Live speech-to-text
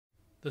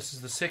This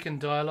is the second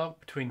dialogue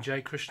between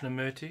J.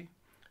 Krishnamurti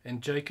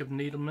and Jacob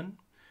Needleman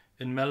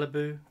in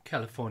Malibu,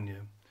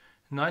 California,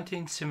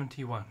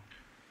 1971.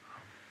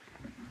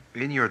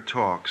 In your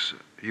talks,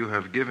 you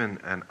have given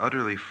an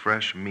utterly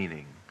fresh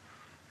meaning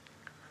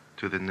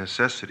to the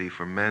necessity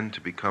for men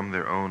to become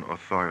their own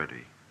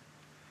authority.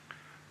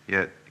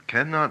 Yet,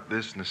 cannot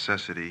this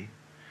necessity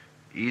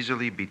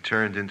easily be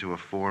turned into a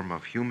form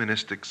of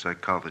humanistic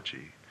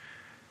psychology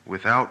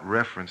without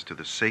reference to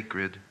the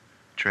sacred,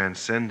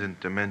 transcendent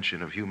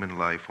dimension of human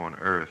life on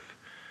earth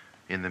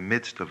in the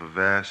midst of a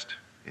vast,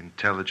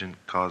 intelligent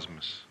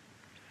cosmos?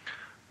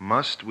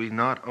 Must we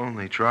not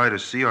only try to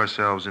see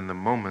ourselves in the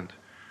moment,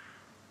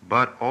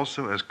 but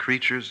also as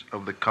creatures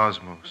of the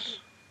cosmos?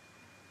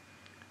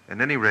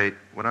 At any rate,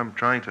 what I'm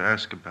trying to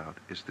ask about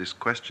is this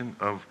question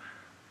of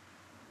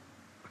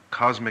a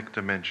cosmic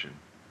dimension.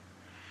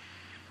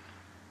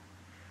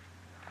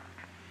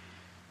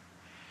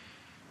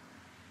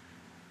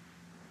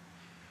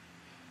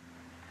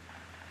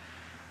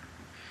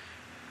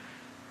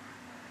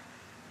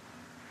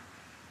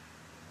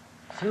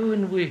 So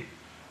when we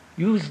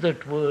use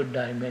that word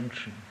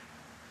dimension,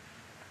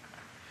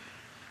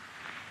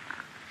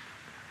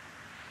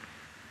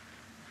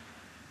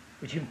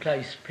 which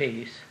implies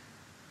space,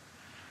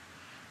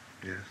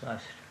 Yes.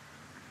 must.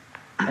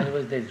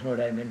 Otherwise there is no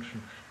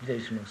dimension, there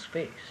is no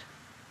space.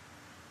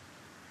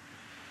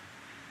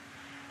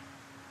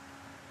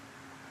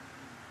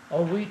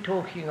 Are we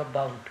talking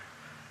about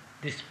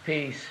the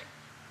space,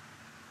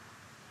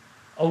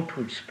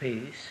 outward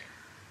space,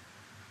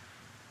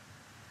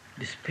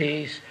 the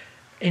space,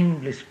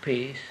 endless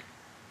space,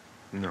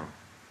 No,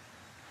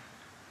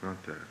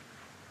 not that.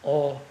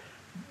 or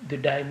the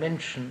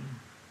dimension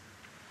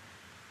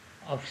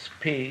of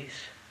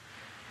space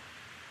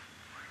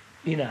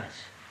in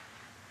us?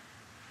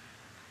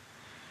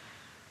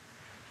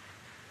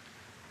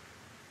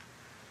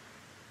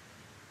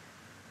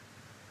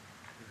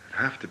 It'd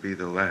have to be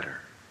the latter,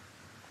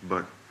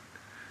 but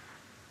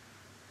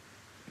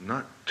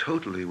not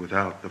totally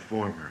without the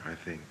former, I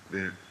think.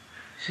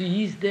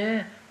 See, is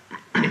there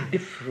a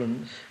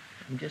difference,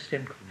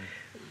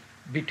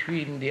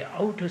 between the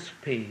outer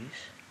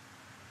space,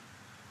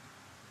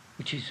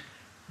 which is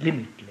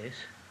limitless,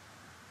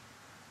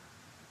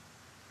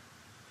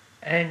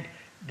 and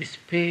the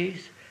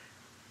space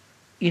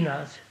in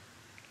us?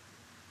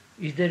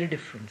 Is there a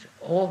difference?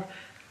 Or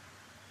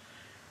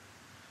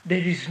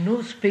there is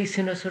no space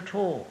in us at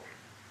all,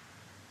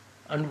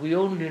 and we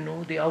only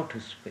know the outer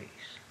space?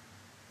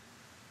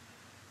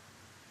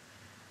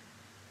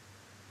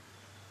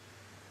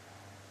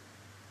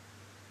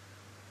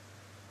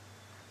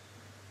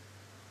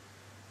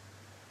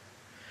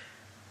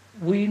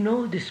 We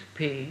know the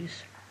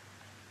space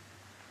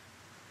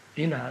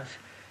in us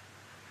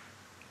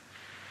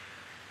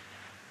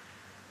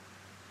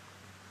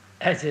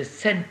as a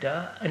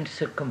center and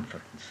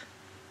circumference.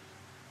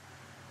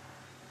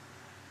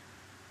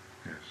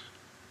 Yes.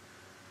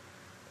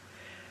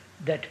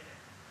 That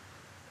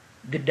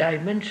the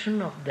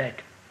dimension of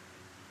that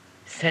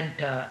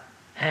center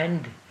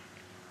and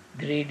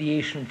the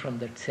radiation from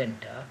that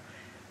center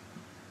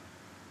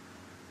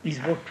is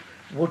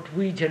what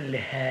we generally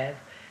have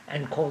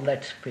and call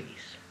that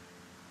space.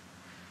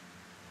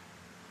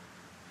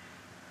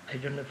 I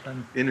don't know if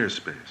I'm... Inner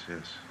space,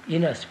 yes.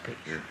 Inner space.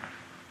 Yeah.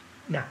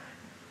 Now,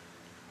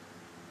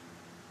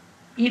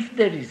 if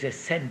there is a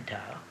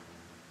center,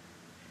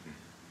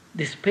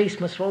 the space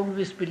must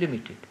always be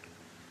limited.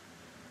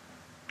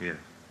 Yeah.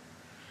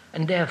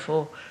 And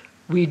therefore,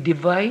 we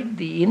divide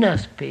the inner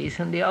space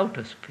and the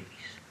outer space.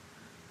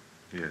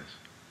 Yes.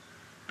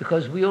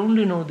 Because we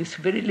only know this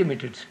very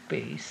limited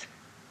space.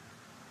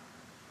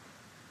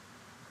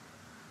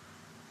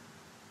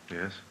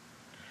 Yes.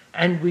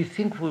 And we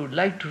think we would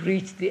like to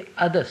reach the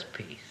other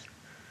space,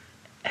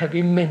 have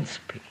immense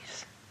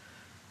space.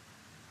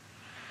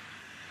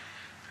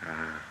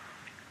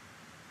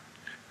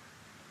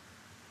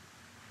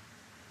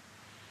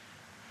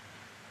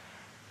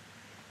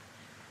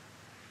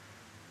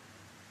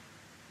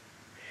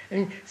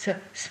 And so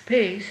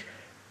space,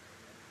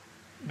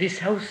 this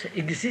house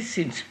exists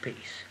in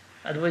space,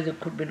 otherwise there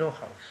could be no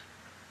house.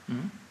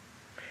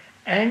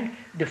 And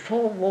the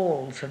four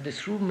walls of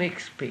this room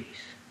make space.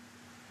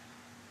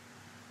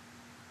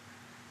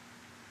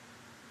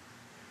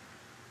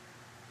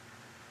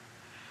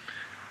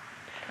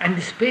 And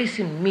the space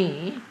in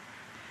me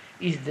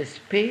is the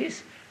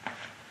space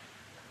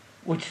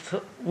which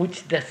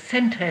the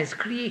center has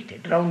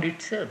created around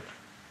itself.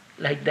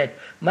 Like that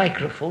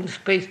microphone,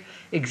 space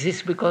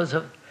exists because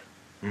of...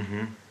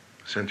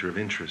 Center of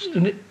interest.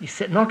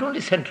 Not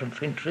only center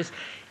of interest,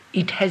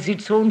 it has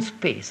its own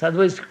space,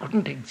 otherwise it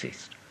couldn't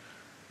exist.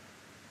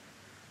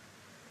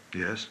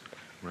 Yes,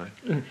 right.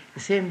 In the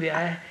same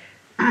way,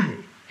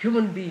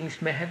 human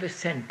beings may have a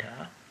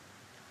center,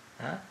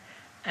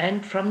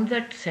 and from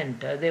that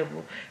center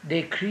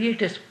they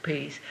create a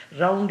space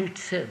round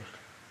itself.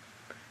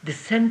 The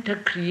center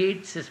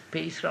creates a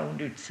space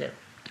round itself.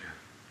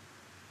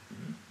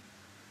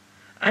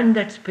 And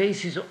that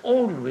space is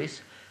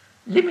always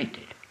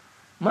limited,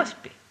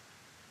 must be.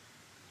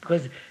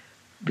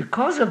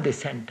 Because of the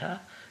center,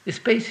 the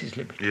space is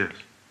limited.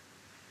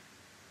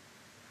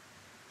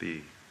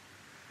 Yes.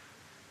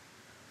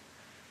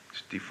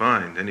 It's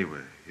defined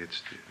anyway.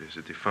 There's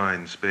a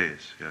defined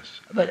space,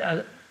 yes,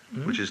 But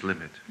which is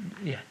limit.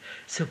 yeah.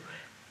 So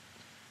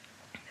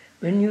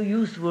when you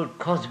use the word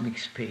cosmic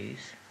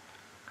space,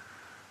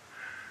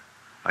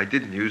 I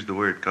didn't use the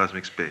word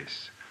cosmic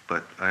space,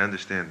 but I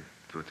understand.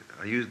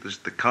 I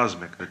used the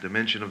cosmic, the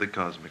dimension of the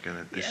cosmic,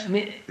 and this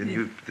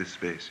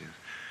space. Yes.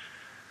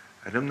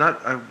 And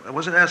I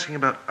wasn't asking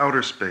about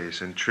outer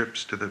space and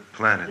trips to the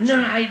planets.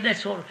 No,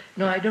 that's all.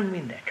 No, I don't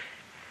mean that.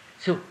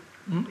 So,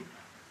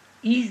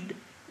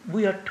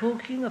 we are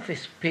talking of a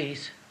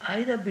space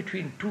either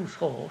between two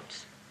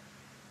thoughts.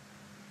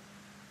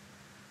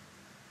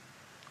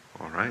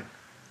 All right.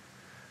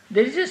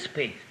 There is a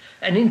space,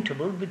 an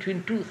interval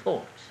between two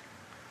thoughts.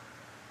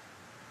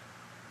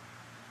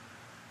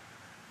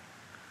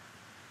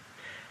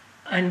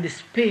 And the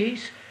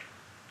space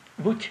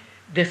which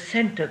the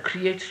center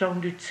creates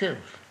around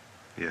itself.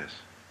 Yes.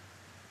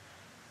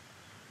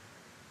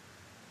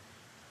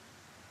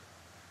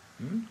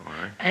 All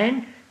right.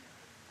 And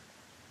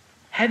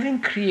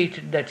having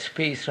created that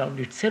space around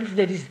itself,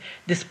 there is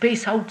the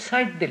space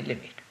outside the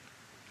limit.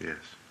 Yes.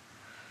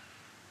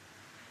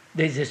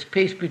 There is a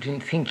space between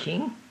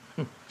thinking,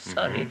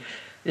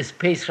 the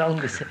space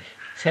around the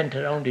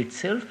center around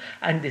itself,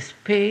 and the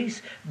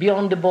space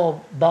beyond the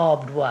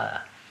barbed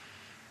wire.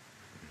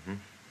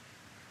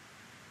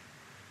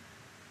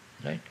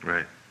 Right?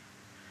 Right.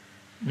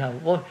 Now,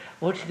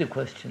 what's the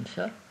question,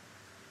 sir?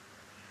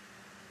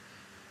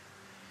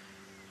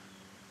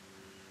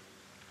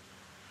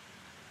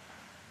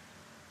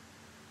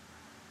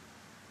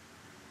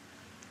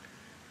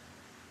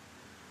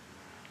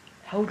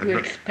 How to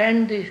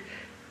expand the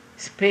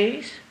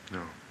space?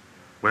 No.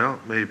 Well,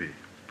 maybe,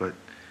 but...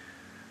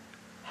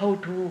 How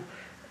to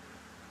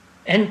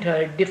enter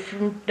a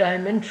different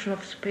dimension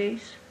of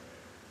space?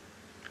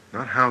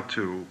 Not how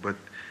to, but...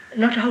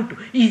 Not how to.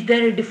 Is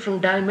there a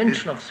different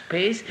dimension of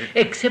space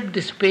except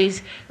the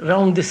space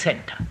round the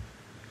center?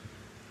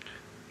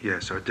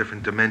 Yes, or a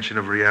different dimension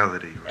of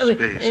reality, or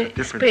space. A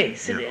different,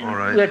 space. Yeah, all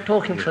right. We are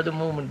talking for the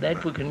moment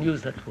that we can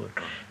use that word.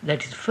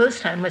 That is,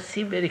 first I must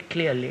see very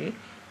clearly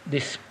the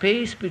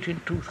space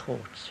between two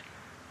thoughts.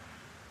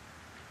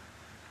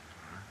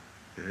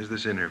 There's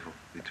this interval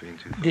between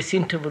two thoughts. This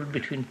interval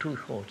between two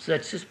thoughts.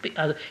 That's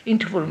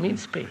interval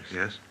means space.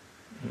 Yes.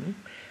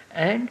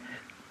 And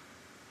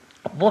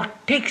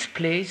what takes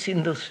place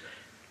in those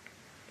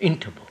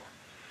interval?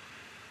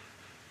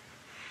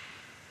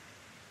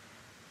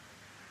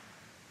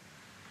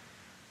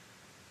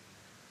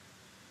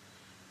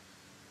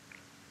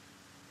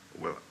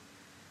 Well,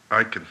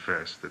 I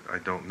confess that I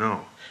don't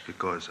know,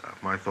 because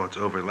my thoughts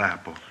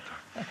overlap all the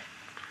time.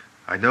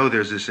 I know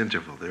there's this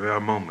interval. There are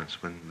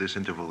moments when this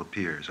interval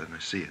appears and I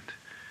see it,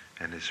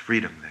 and there's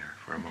freedom there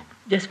for a moment.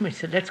 Just a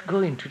minute, let's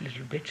go into a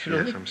little bit, shall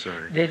we? Yes, I'm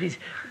sorry.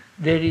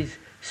 There is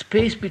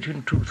space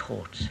between two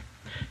thoughts,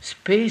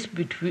 space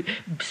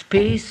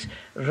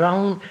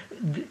round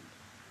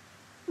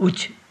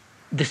which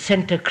the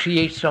center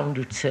creates round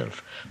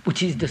itself,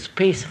 which is the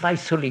space of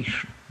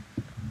isolation.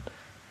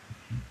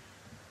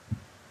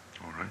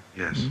 All right.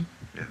 Yes.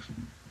 Yes.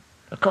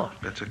 Of course.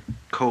 That's a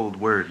cold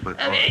word, but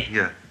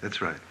yeah,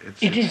 that's right.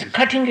 It is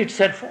cutting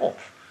itself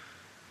off.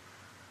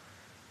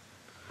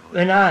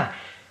 When I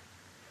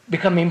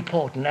become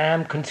important, I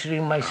am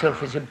considering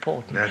myself as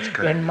important.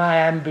 When my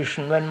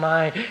ambition, when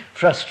my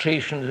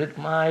frustrations, with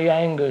my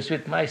angers,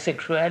 with my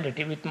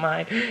sexuality, with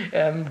my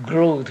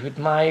growth, with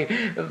my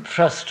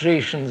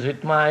frustrations,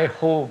 with my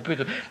hope,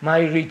 with my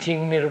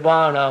reaching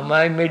nirvana,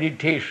 my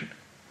meditation.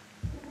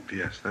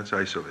 Yes, that's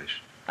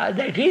isolation.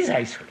 That is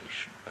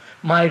isolation.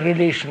 My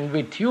relation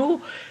with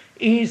you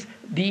is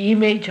the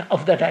image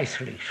of that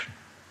isolation.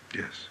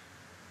 Yes.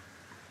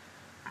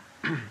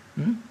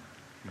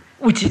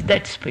 Which is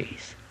that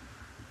space.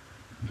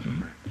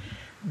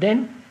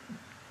 Then,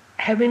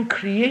 having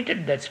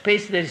created that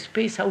space, there is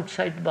space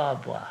outside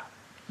barbed wire.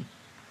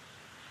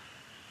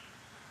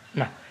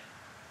 Now,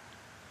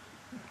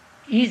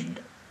 is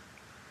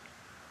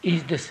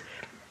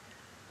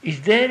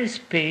there a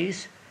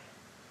space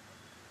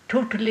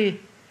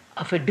totally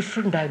of a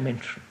different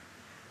dimension?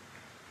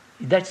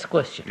 That's the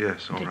question.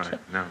 Yes, all right.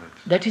 Now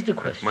that is the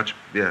question.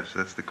 Yes,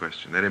 that's the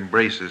question. That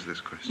embraces this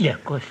question. Yeah,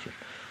 question.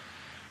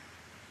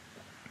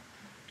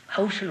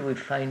 How shall we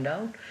find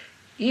out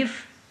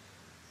if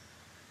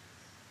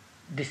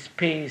the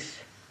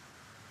space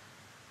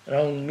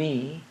around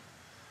me,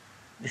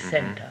 the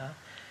center,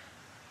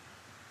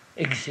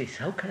 exists?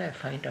 How can I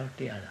find out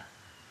the other?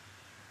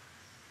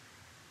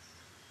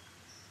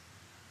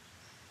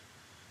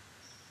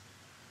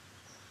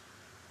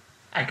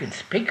 I can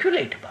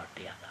speculate about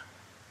the other.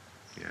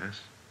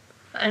 Yes.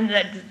 And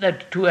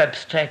that's too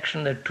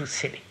abstraction, that's too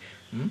silly.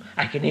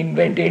 I can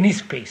invent any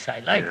space I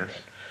like. Yes.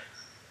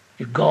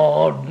 Then.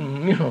 God,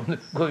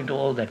 go into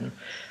all that.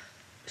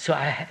 So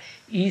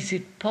is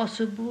it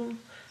possible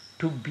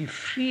to be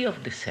free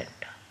of the center?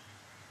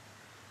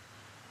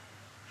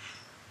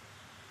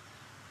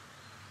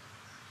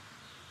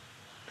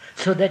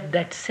 So that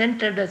that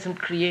center doesn't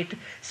create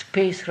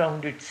space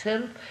round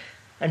itself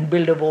and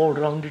build a wall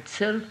round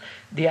itself,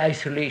 the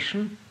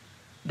isolation,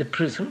 the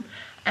prison,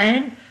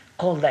 and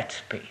call that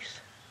space.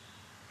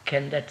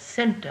 Can that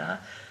center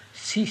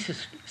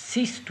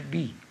cease to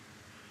be?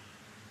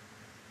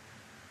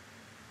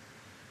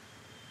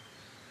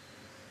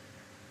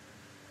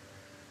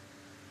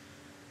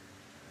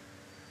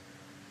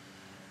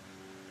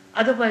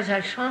 Otherwise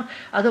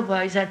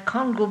I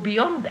can't go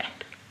beyond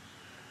that.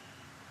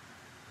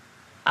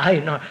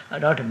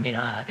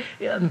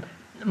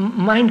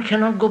 Mind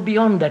cannot go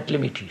beyond that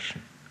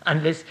limitation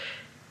unless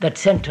that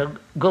center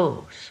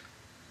goes.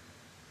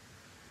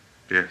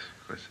 Yes,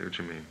 I see what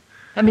you mean.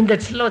 I mean,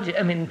 that's logic.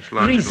 I mean, it's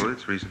logical, reason.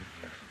 It's reason.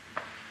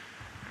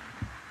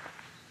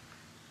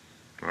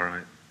 All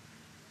right.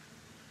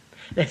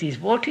 That is,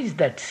 what is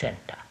that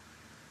center?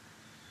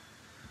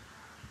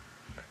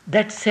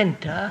 That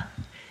center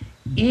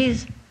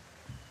is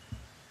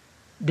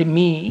the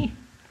me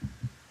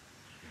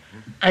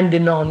and the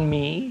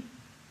non-me.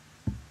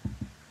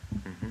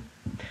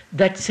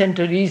 That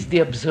center is the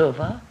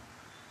observer,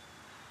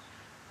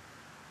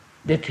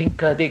 the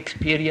thinker, the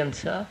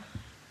experiencer.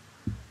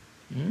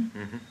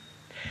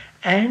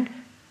 And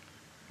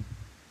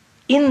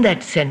in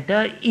that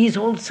center is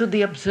also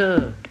the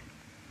observed.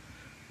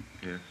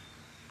 Yes.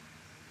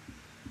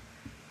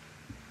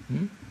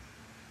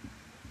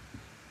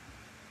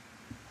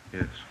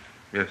 Yes.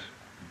 Yes.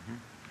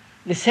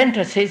 The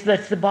center says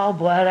that's the barbed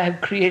wire I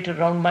have created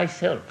around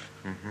myself.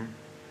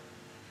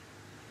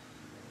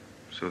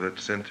 So that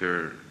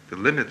center, the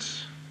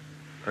limits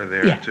are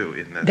there too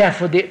in that.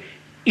 Therefore,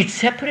 it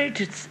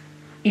separates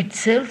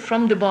itself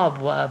from the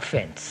barbed wire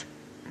fence.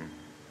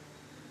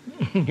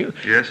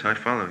 Yes, I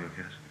follow you,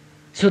 yes.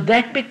 So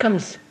that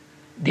becomes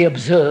the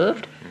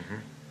observed.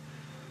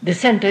 The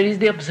center is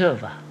the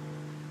observer.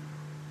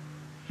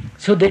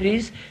 So there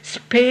is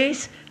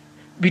space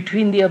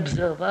between the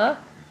observer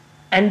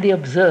and the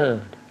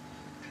observed.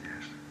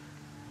 Yes.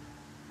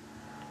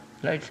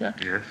 Right, sir?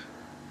 Yes.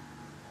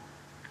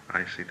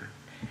 I see that.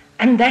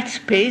 And that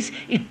space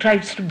it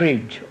tries to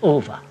bridge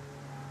over.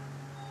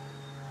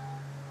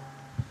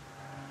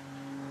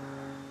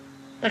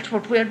 That's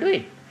what we are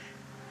doing.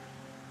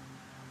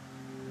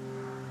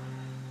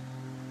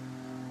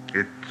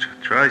 It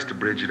tries to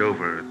bridge it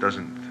over, it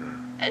doesn't.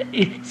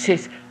 It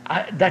says,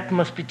 that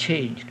must be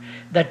changed.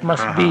 That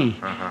must be.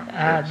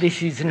 Yes.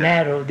 This is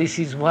narrow, this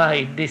is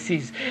wide,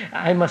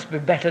 I must be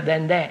better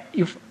than that.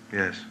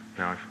 Yes,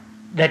 now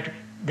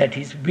That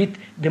is, with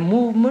the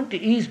movement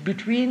is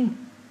between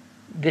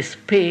the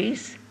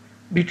space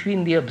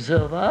between the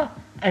observer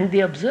and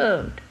the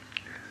observed.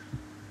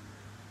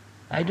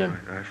 I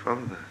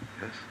follow that,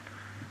 yes.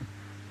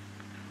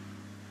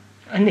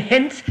 And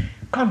hence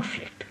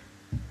conflict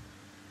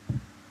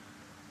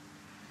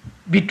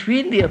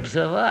between the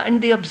observer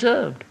and the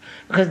observed.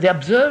 Because the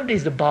observed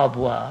is the barbed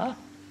wire,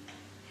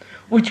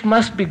 which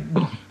must be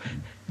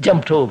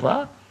jumped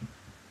over,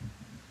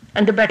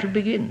 and the battle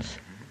begins.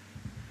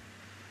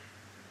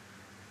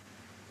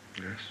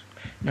 Yes.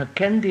 Now,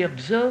 can the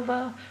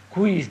observer,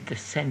 who is the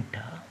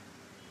center,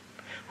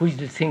 who is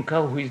the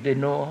thinker, who is the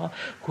knower,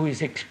 who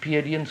is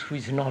experience, who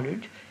is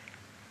knowledge,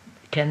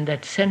 can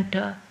that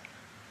center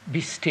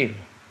be still?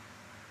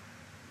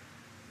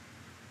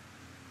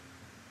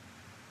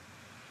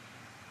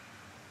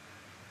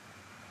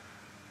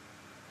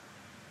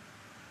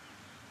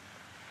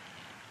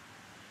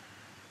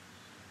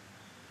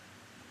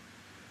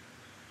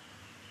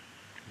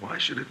 Why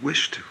should it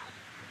wish to?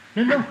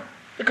 No,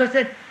 because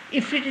that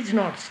if it is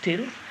not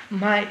still,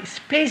 my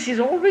space is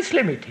always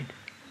limited.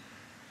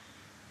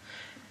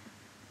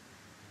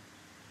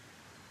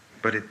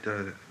 But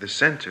the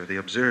center, the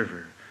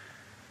observer,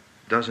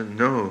 doesn't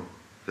know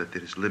that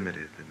it is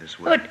limited in this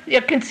way. But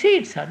you can see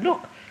it, sir.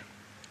 Look.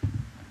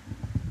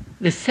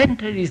 The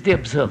center is the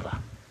observer.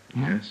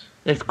 Yes.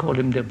 Let's call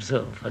him the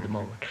observer for the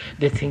moment.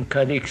 The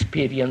thinker, the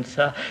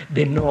experiencer,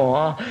 the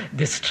knower,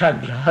 the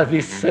struggler,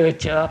 the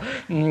searcher,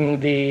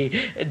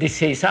 the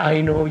says,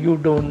 I know, you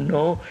don't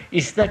know,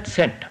 is that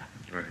center.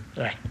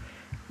 Right.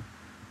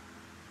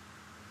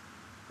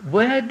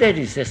 Where there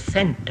is a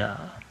center,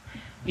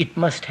 it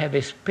must have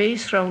a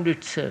space round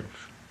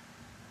itself.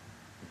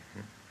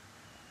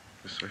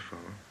 Yes, I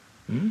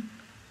follow.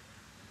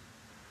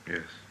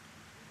 Yes.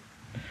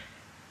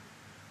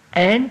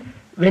 And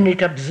when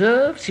it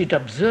observes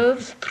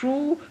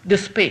through the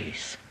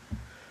space.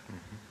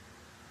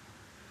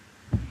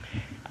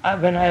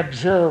 When I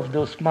observe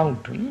those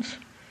mountains,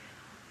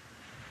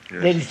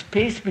 there is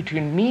space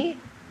between me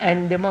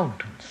and the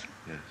mountains.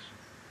 Yes.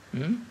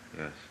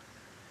 Yes.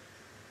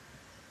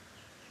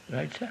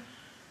 Right, sir?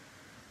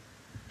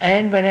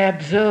 And when I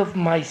observe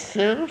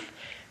myself,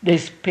 there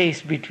is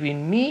space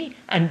between me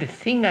and the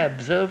thing I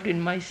observed in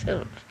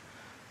myself.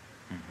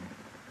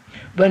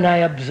 When I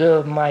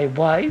observe my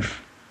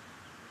wife,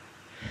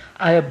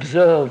 I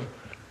observe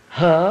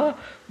her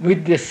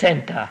with the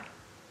center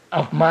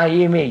of my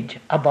image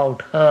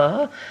about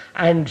her,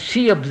 and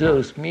she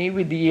observes me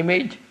with the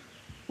image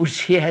which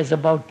she has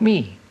about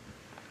me.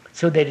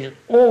 So there is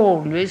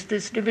always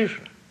this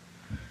division.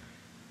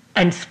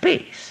 And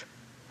space.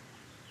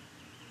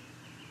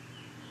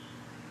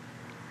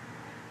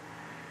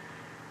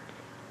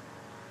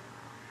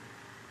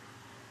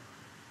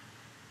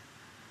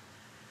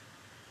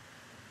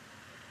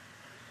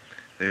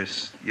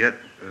 There's yet,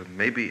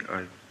 maybe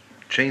I'm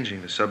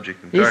changing the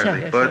subject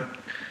entirely, yes, but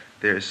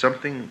there is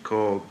something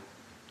called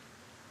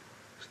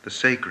the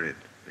sacred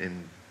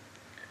in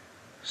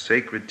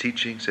sacred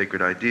teaching,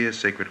 sacred ideas,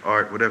 sacred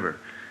art, whatever,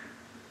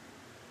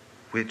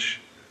 which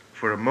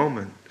for a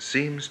moment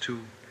seems to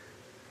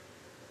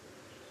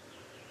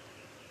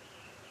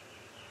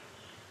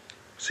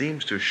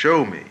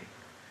show me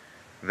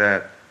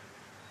that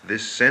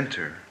this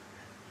center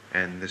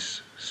and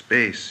this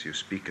space you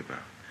speak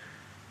about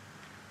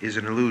is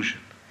an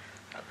illusion.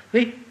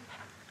 Wait,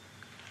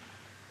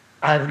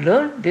 I've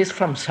learned this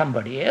from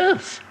somebody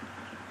else.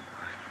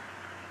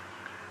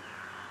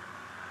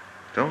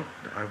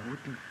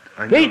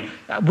 Wait,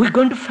 we're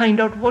going to find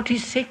out what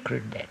is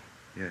sacred then.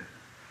 Yes.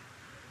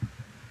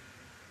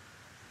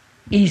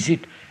 Is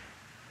it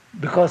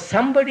because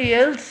somebody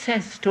else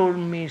has told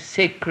me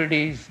sacred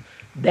is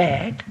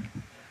that,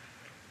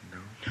 No.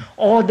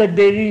 or that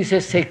there is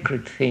a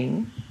sacred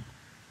thing,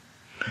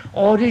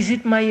 or is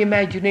it my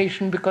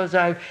imagination because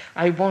I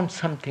want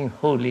something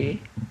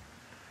holy?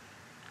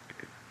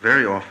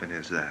 Very often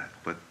is that,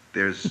 but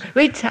there's...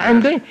 Wait, I'm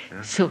going...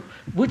 Yeah. So,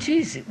 which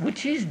is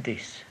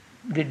this?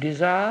 The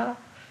desire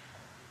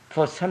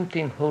for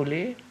something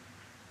holy?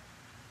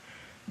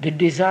 The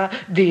desire,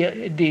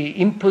 the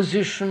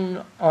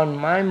imposition on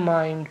my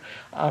mind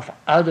of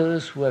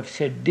others who have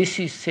said this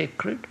is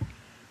sacred?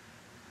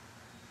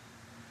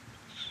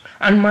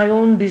 And my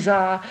own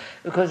desire,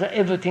 because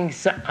everything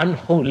is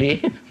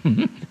unholy,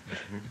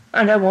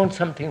 and I want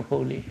something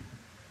holy,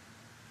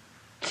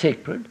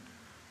 sacred.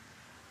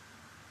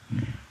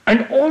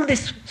 And all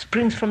this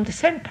springs from the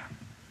center.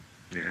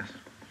 Yes.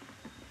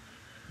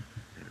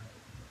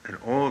 And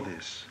all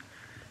this,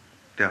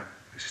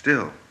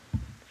 still,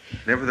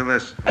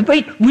 nevertheless...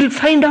 Wait, we'll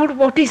find out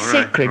what is All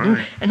right, sacred. all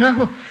right. And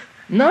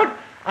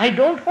I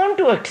don't want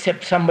to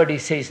accept somebody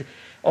says,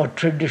 or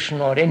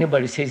tradition, or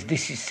anybody says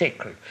this is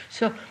sacred.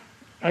 So,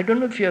 I don't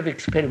know if you have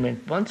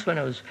experimented. Once when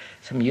I was,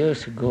 some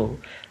years ago,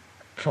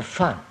 for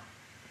fun,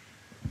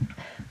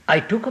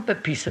 I took up a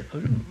piece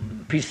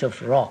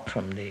of rock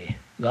from the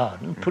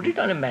garden, put it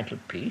on a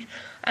mantelpiece,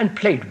 and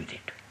played with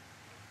it.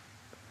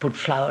 Put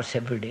flowers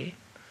every day.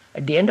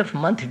 At the end of a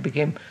month, it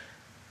became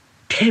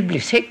terribly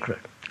sacred.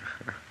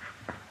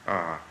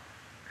 That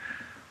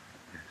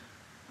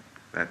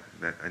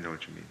I know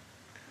what you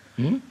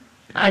mean.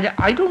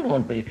 I don't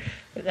want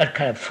that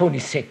kind of phony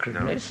No,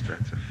 sacredness.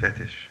 that's a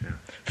fetish. Yeah.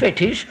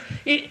 Fetish,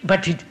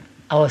 but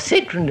our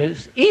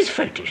sacredness is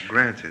fetish.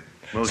 Granted,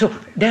 most So,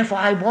 of it. therefore,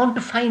 I want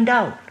to find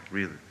out.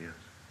 Really, yes.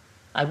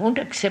 I won't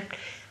accept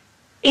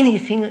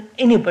anything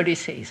anybody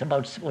says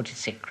about what is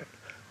sacred.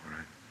 All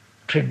right.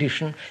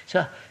 Tradition.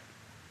 So,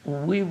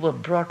 we were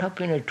brought up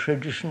in a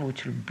tradition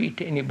which will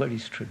beat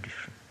anybody's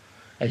tradition,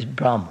 as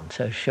Brahmins,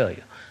 I assure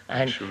you.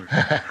 And Sure.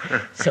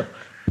 so,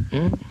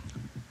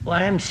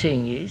 what I'm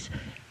saying is,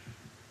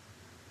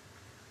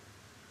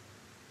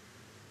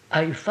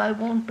 if I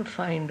want to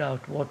find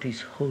out what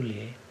is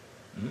holy,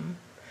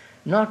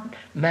 not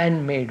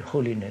man-made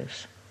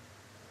holiness,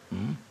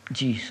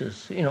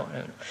 Jesus,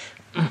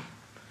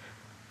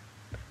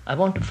 I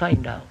want to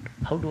find out.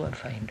 How do I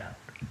find out?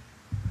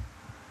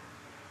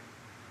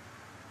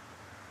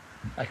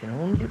 I can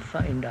only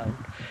find out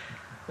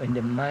when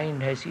the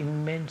mind has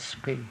immense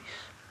space.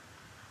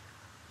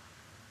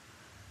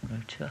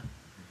 Right, sir?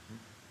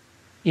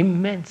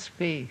 Immense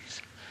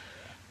space.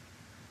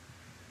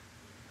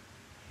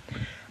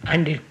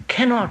 And it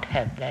cannot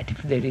have that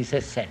if there is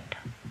a center.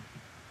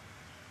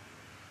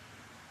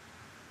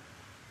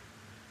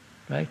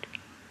 Right?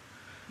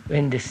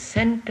 When the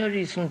center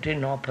isn't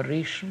in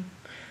operation,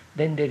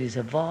 then there is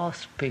a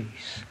vast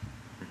space.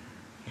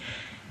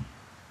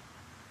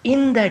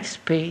 In that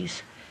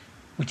space,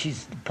 which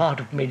is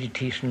part of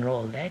meditation and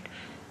all that,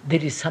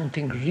 there is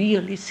something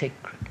really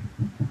sacred.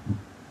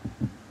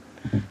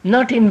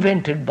 Not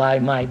invented by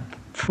my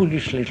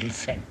foolish little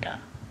center.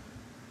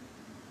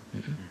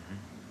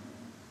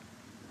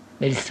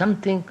 There is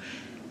something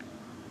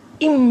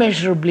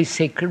immeasurably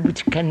sacred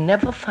which can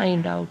never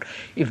find out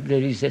if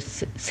there is a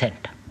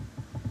center.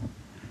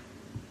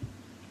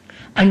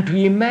 And to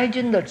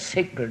imagine that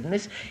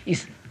sacredness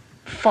is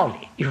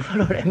folly. You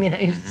follow what I mean?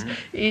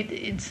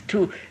 It's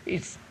too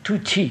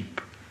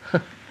cheap.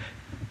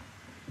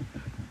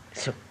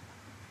 So,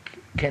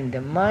 can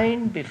the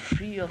mind be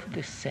free of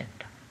this center?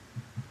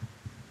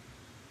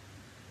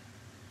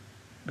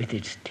 With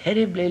its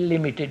terribly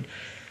limited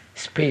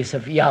space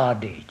of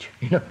yardage,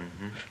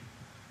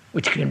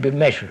 which can be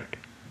measured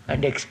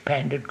and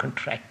expanded,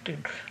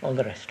 contracted, all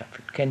the rest of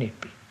it. Can it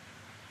be?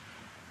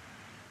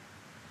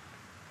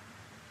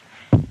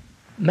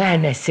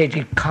 Man has said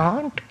it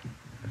can't,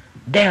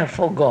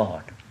 therefore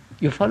God.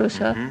 You follow,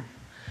 sir?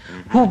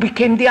 Who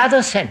became the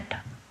other center?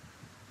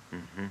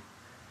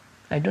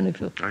 I don't know if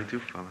you... I do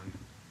follow you.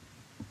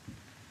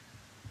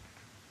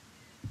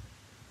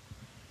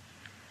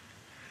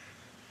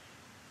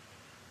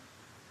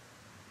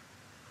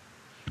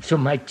 So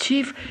my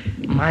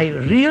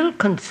real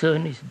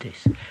concern is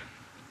this,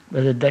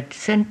 whether that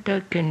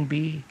center can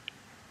be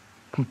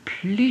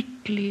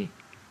completely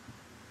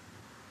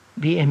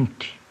be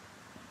empty.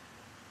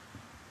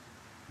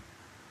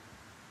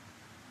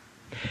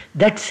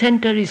 That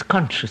center is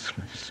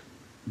consciousness.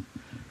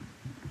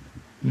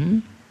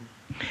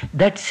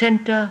 That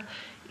center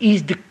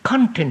is the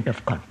content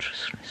of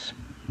consciousness.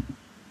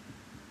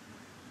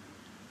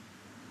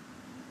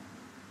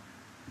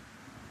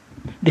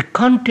 The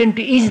content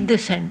is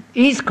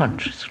is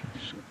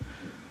consciousness.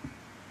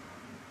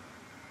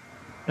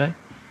 Right?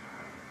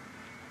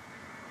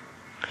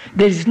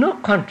 There is no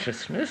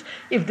consciousness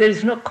if there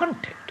is no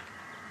content.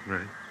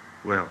 Right.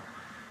 Well.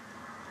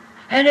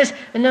 And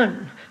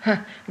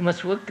you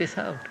must work this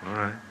out. All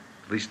right.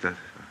 At least that.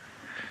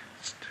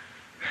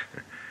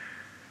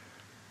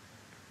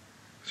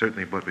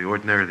 Certainly what we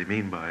ordinarily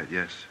mean by it,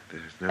 yes.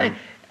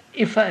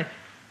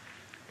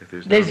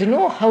 There's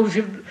no house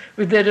if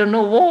there are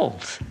no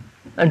walls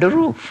and a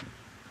roof.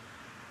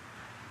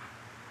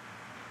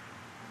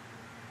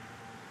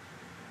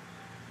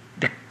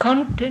 The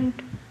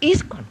content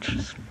is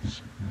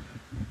consciousness.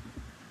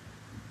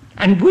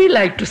 And we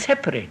like to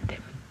separate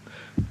them.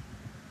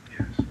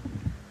 Yes.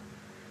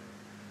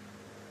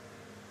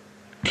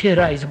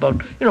 Theorize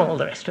about, all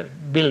the rest of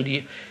it, build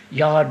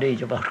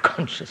yardage about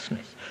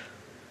consciousness.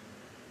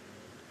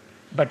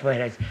 But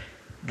whereas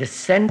the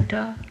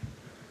center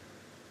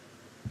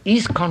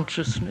is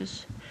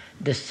consciousness,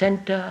 the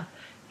center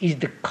is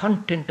the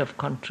content of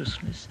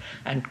consciousness,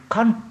 and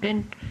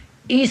content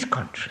is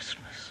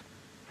consciousness.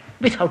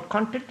 Without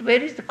content,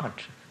 where is the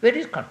consciousness? Where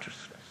is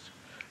consciousness?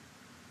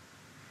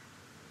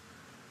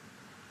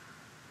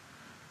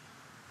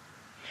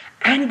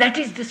 And that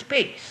is the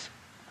space.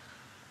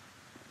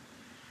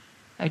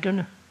 I don't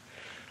know.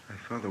 I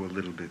follow a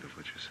little bit of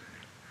what you're saying.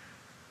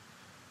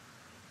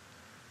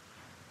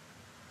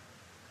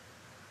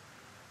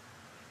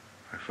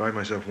 I find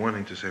myself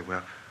wanting to say,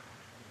 well,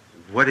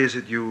 what is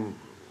it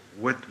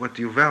what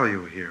do you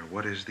value here?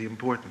 What is the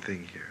important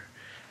thing here?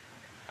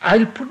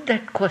 I'll put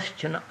that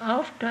question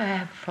after I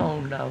have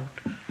found out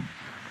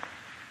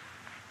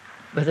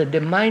whether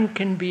the mind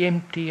can be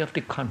empty of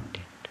the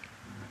content.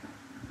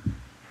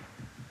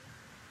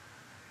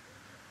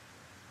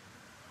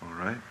 All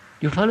right.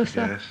 You follow,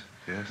 sir? Yes,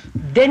 yes.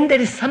 Then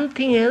there is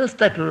something else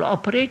that will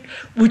operate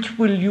which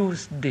will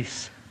use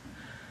this.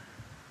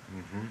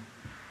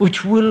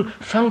 Which will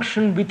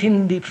function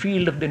within the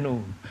field of the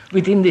known,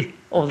 within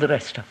all the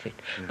rest of it.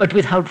 Yeah. But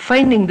without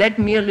finding that,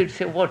 merely to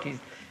say what is,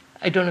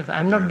 I don't know if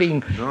I'm not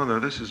being... No,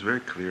 this is very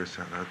clear.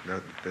 So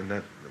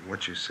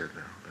what you said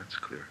now, that's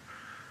clear.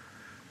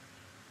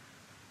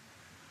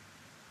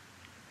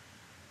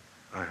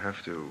 I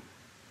have to...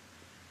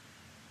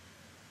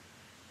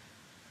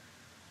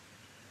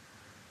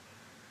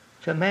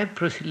 So may I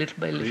proceed little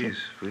by little?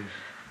 Please.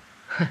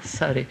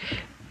 Sorry.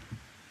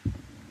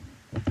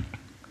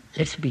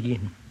 Let's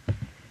begin.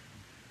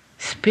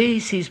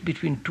 Space is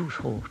between two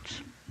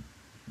thoughts,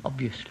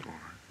 obviously.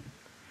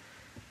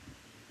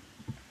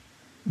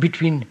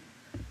 Between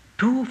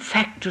two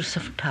factors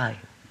of time.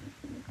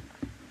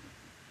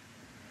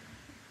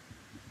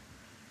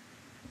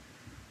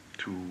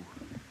 Two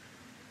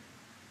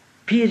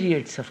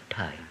periods of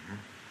time.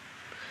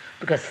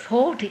 Because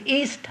thought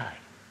is time.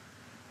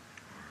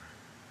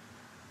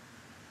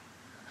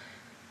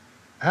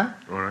 Huh?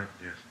 All right,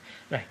 yes.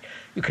 Right.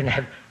 You can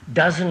have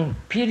dozen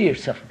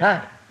periods of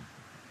time,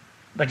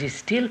 but it's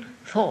still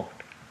thought.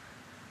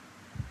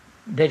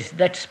 There is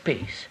that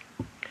space.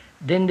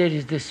 Then there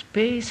is the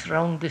space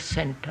round the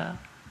center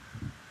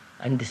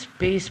and the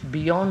space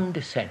beyond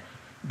the center,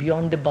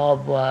 beyond the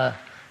barbed wire,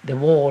 the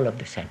wall of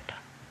the center.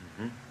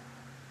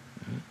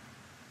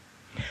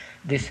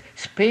 This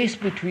space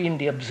between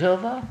the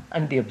observer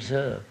and the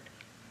observed,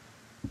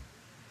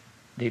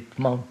 the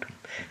mountain.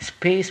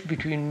 Space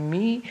between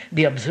me,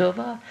 the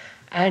observer,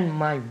 and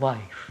my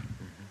wife.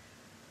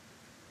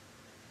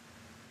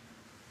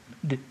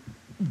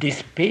 The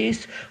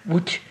space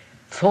which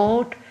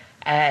thought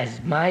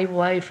as my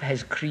wife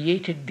has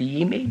created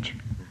the image,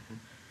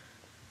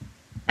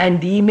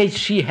 and the image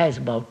she has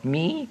about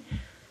me,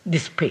 the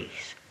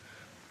space.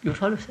 You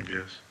follow, sir?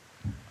 Yes.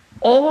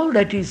 All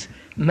that is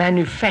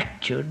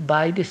manufactured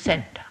by the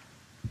center.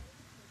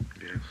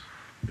 Yes,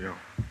 yeah.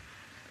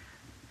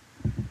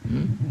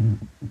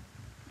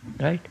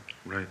 Right?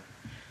 Right.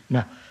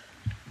 Now,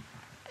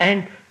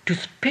 and to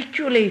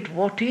speculate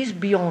what is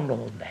beyond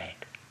all that,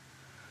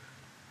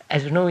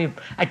 as no,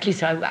 at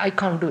least I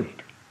can't do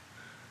it.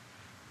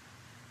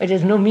 It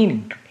has no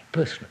meaning to me,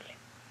 personally.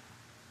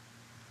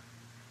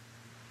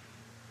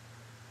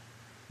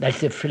 That's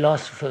the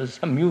philosopher's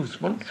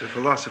amusement. It's a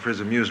philosopher's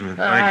amusement.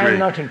 I agree. I'm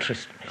not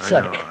interested.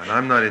 Sorry. I know, and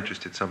I'm not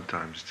interested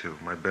sometimes too,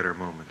 my better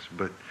moments.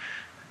 But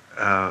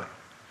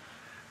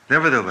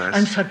nevertheless...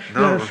 I'm sorry,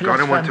 no, you're a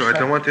philosopher. I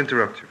don't want to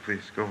interrupt you.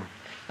 Please, go on.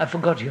 I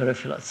forgot you're a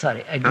philosopher.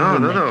 Sorry, I didn't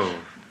mean that. No.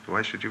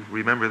 Why should you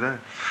remember that?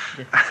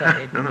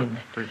 Sorry, I didn't mean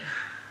that. Please.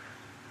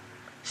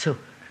 So,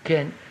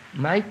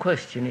 my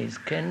question is,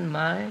 can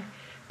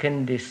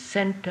the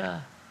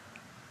center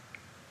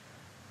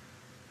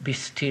be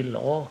still,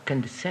 or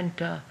can the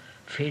center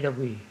fade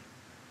away?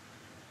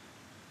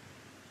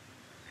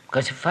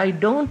 Because if I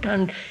don't,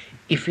 and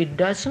if it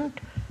doesn't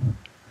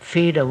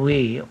fade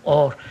away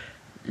or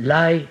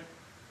lie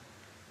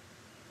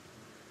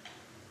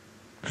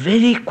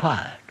very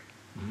quiet,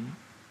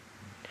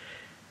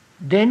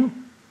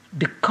 then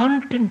the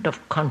content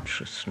of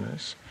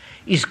consciousness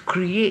is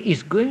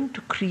going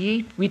to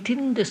create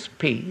within the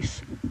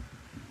space,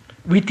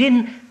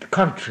 within the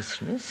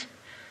consciousness,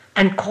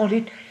 and call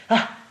it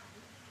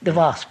the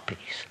vast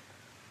space.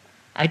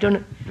 I don't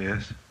know.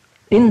 Yes.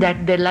 In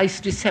that there lies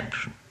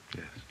deception.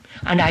 Yes.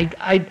 And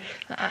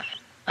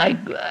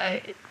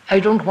I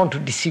don't want to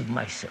deceive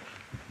myself.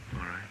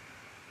 All right.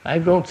 I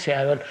don't say,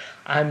 well,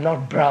 I'm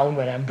not brown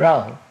when I'm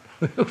brown.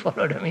 You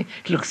follow what I mean?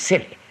 It looks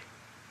silly.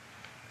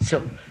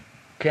 So,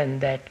 can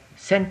that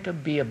center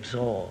be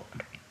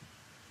absorbed?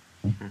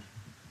 Mm-hmm.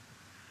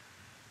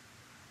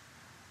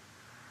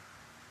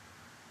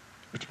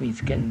 Which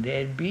means, can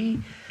there be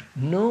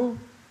no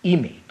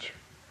image?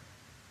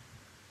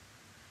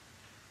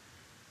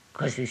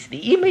 Because it's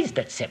the image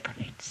that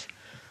separates.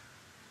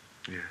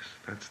 Yes,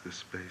 that's the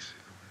space.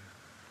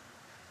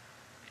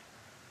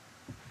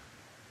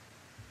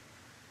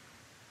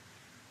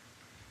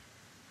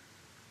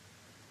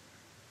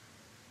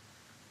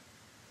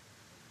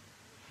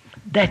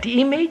 That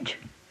image,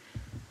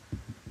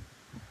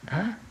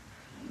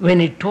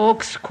 when it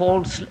talks,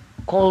 calls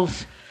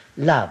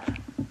love.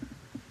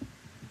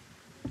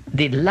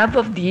 The love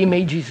of the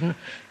image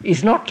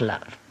is not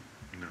love.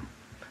 No.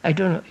 I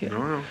don't know.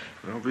 No,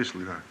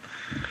 obviously not.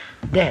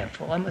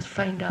 Therefore, I must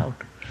find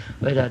out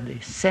whether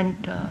the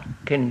center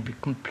can be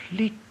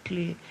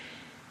completely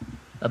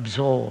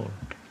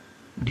absorbed,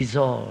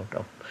 dissolved,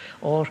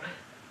 or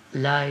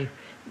lie,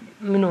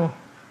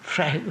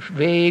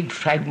 vague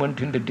fragment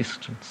in the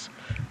distance.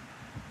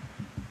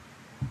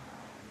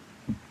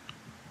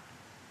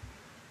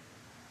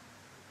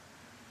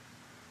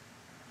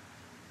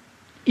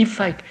 If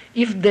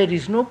there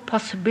is no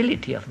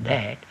possibility of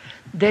that,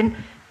 then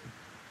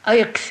I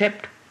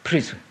accept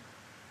prison.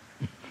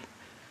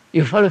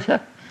 You follow, sir?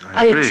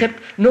 I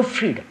accept no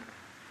freedom.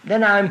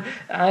 Then I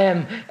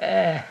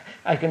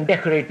can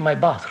decorate my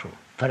bathroom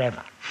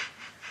forever.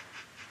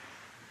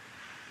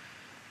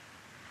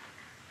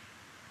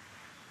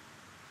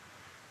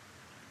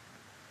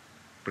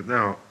 But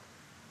now,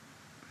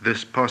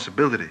 this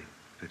possibility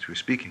that we're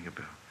speaking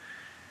about,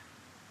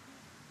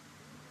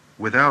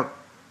 without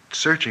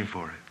searching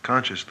for it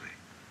consciously.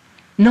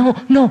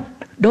 No,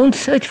 don't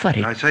search for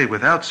it. I say,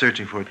 without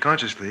searching for it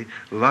consciously,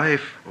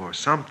 life or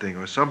something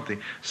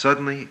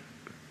suddenly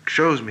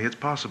shows me it's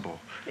possible.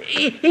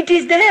 It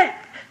is there.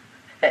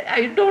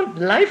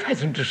 Life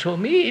hasn't to show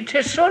me, it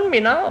has shown me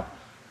now.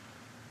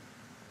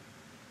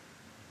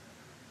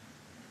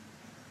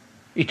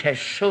 It has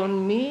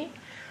shown me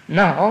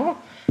now,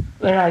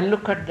 when I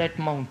look at that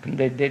mountain,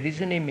 that there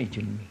is an image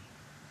in me.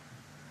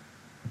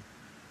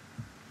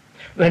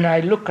 When I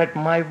look at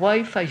my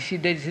wife, I see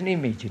there is an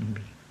image in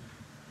me.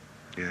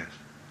 Yes.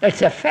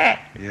 That's a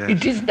fact. Yes.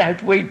 It isn't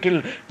that wait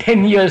till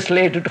 10 years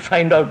later to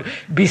find out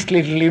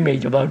beastly little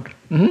image about.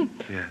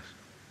 Yes.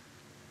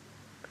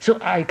 So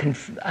I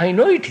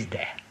know it is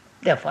there.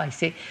 Therefore I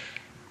say,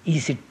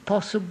 is it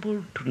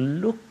possible to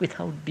look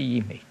without the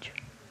image?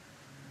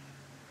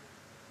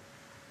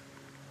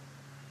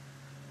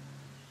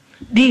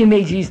 The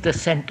image is the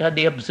center,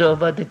 the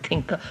observer, the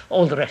thinker,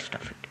 all the rest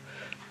of it.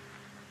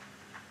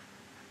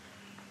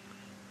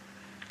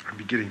 I'm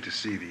beginning to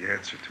see the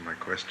answer to my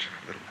question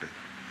a little bit.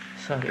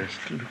 Sorry, Yes.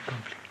 it's a little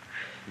complicated.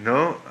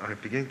 No, I'm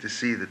beginning to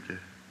see that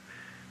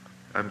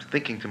I'm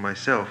thinking to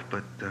myself,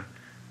 but I'm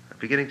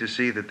beginning to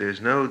see that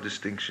there's no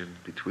distinction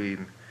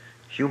between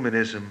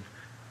humanism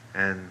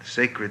and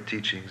sacred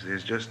teachings.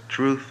 There's just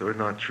truth or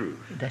not truth.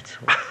 That's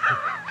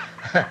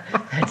all.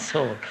 That's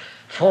all.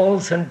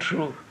 False and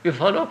true. You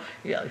follow?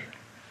 Yeah.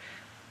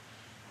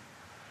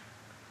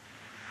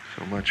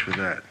 So much for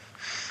that.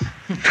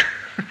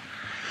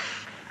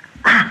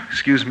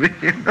 Excuse me.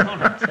 No,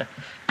 that's I'm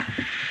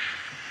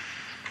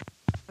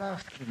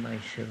asking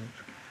myself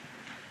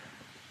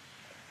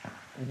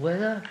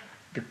whether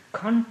the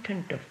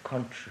content of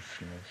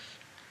consciousness,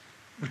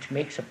 which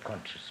makes up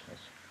consciousness,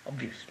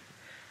 obviously,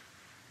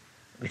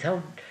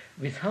 without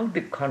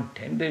the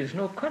content there is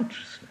no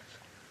consciousness.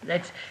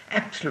 That's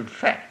absolute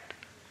fact.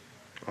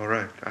 All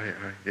right.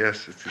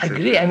 Yes. I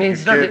agree. I mean,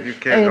 it's not. You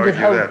can't argue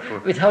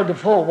that. Without the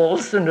four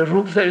walls and the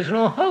roof, there is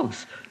no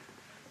house.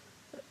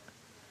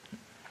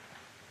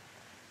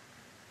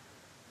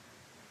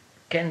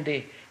 Can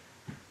the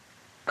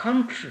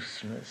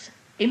consciousness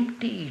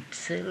empty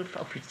itself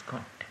of its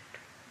content?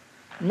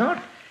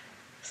 Not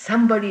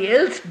somebody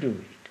else do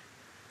it.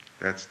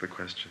 That's the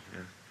question,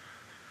 yes.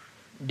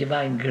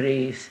 Divine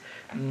grace,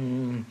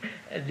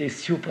 the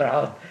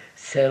super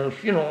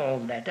self, all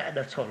that,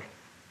 that's all.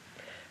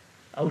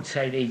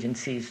 Outside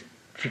agencies,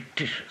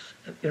 fictitious,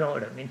 you know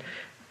what I mean?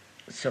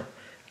 So,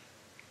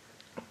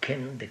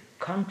 can the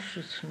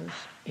consciousness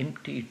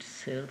empty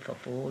itself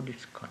of all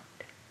its content?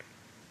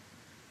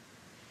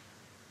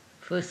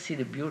 First see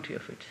the beauty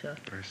of it, sir.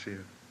 I see it.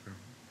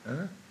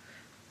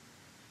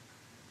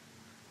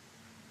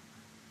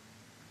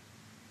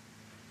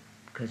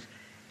 Because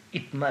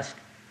it must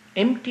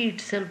empty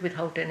itself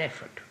without an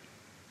effort.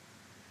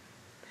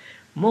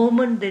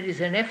 Moment there is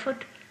an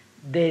effort,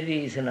 there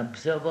is an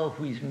observer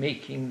who is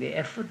making the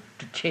effort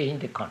to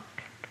change the content,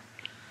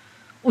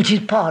 which is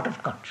part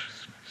of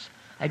consciousness.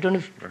 I don't know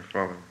if... I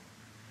follow.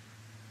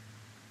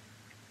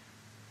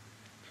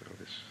 So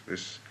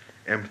this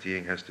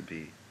emptying has to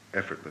be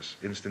effortless,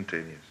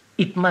 instantaneous.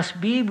 It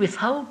must be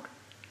without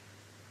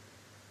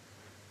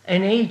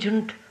an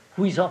agent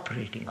who is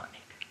operating on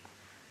it,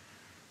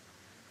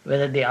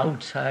 whether the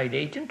outside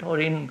agent or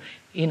inner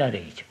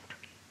agent.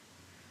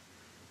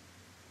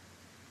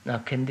 Now,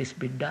 can this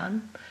be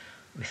done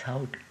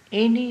without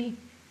any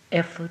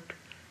effort,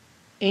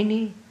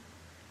 any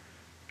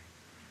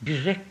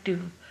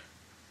directive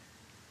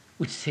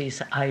which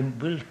says, I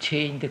will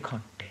change the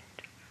content,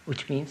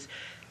 which means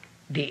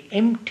the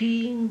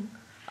emptying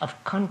of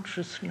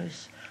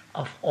consciousness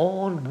of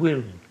all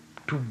will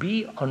to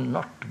be or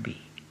not to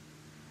be.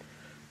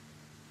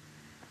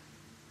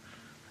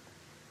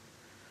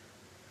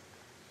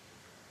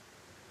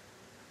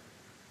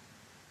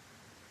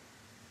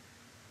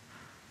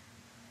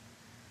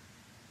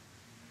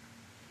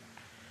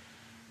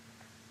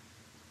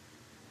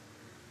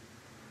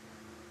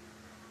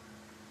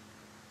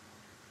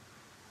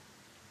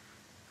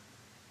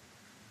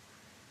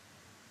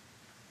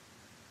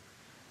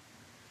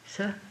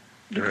 Sir,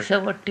 look,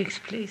 sir, what takes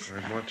place.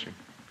 I'm watching.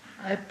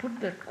 I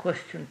put that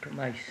question to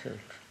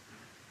myself.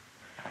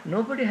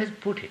 Nobody has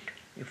put it,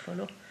 you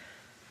follow?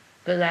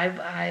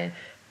 Because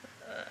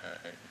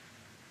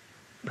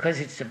because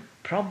it's a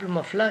problem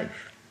of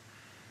life.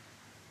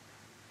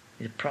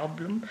 It's a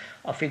problem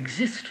of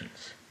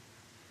existence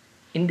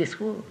in this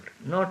world.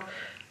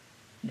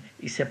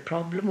 It's a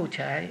problem which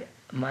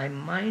my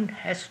mind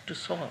has to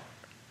solve.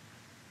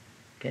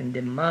 Can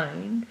the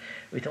mind,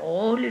 with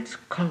all its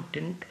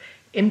content,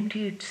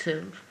 empty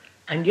itself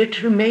and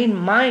yet remain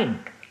mind,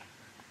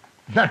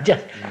 not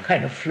just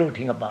kind of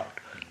floating about?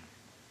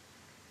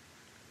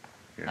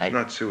 It's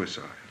not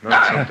suicide,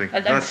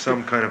 not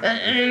some kind of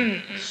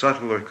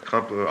subtle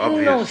or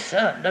obvious. No,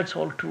 sir, that's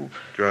all too.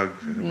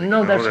 Drugs.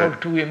 No, that's all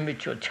too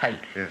immature,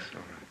 childish. Yes,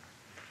 all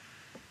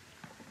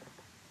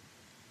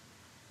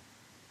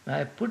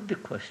right. I put the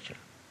question.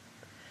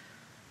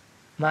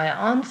 My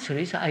answer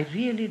is, I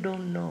really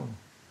don't know.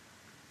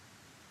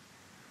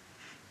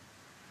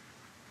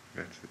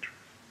 That's the truth.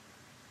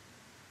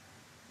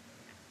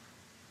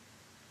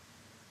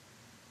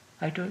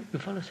 You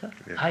follow, sir?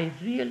 Yes. I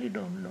really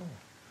don't know.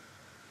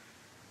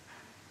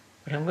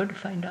 But I'm going to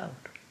find out.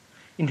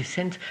 In the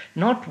sense,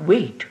 not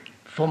wait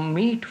for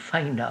me to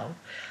find out.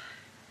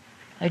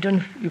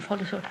 You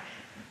follow, sir?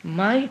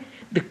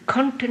 The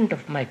content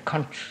of my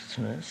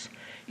consciousness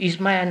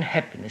is my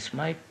unhappiness,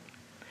 my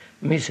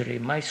misery,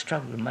 my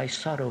struggle, my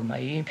sorrow,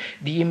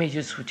 the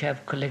images which I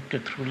have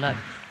collected through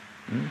life.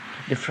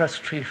 The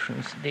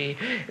frustrations, the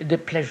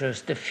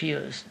pleasures, the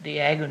fears, the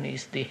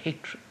agonies, the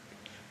hatred.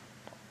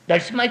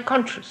 That's my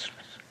consciousness.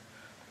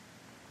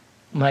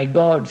 My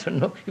gods.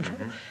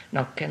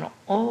 Now, can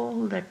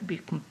all that be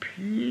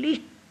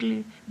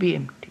completely be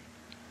empty?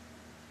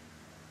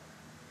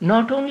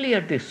 Not only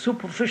at the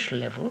superficial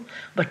level,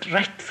 but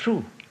right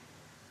through,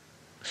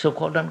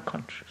 so-called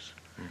unconscious.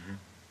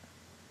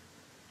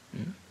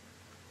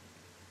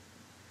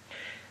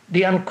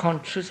 The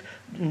unconscious,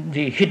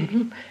 the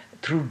hidden,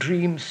 through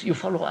dreams, you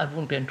follow, I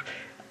won't enter.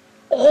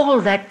 All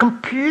that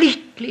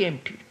completely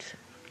empty itself.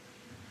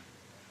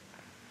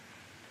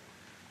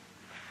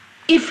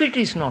 If it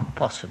is not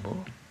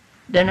possible,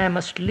 then I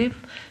must live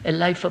a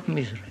life of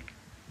misery.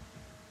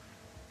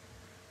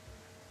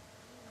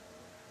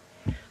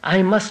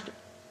 I must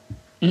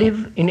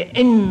live in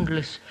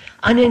endless,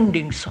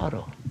 unending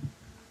sorrow.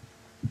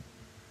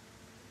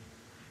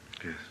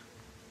 Yes.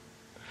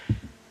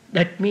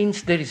 That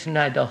means there is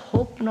neither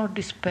hope nor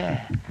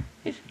despair.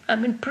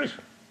 I'm in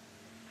prison.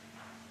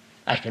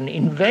 I can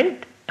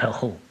invent a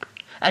hope,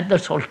 and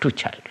that's all too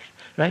childish,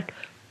 right?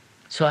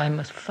 So I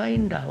must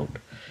find out,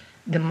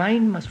 the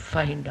mind must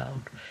find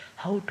out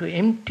how to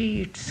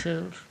empty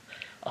itself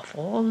of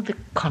all the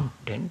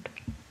content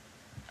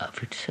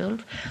of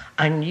itself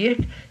and yet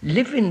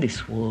live in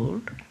this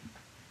world,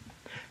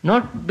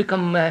 not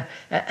become a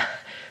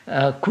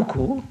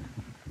cuckoo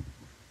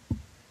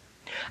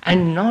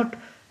and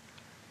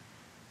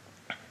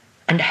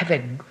have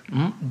a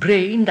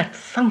brain that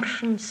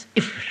functions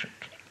efficiently.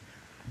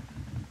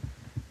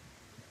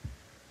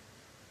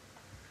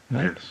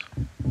 Right? Yes.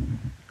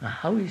 Now,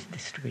 how is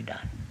this to be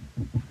done?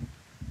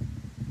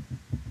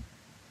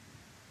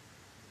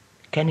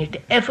 Can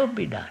it ever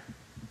be done?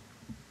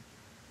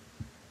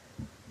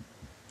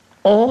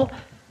 Or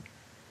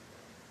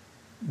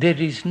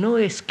there is no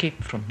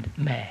escape from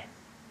man?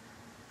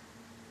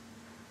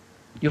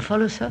 You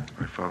follow, sir?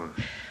 I follow.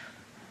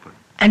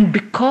 And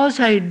because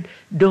I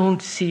don't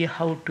see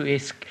how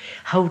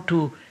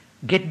to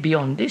get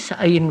beyond this,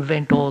 I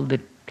invent all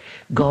the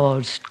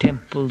gods,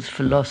 temples,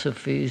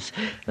 philosophies,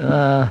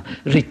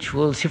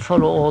 rituals. You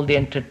follow all the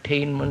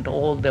entertainment,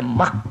 all the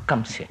muck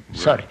comes in. Right.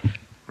 Sorry.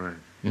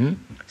 Right.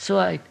 So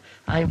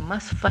I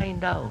must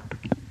find out.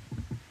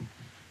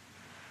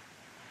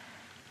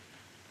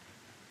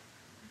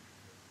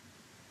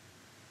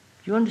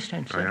 You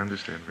understand, sir? I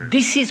understand very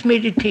This is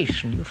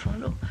meditation, you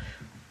follow?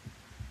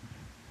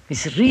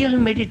 It's real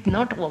meditation,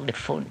 not all the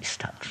phony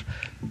stuff.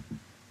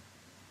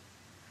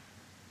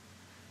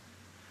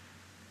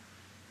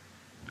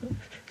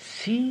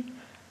 See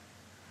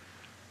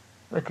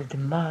whether the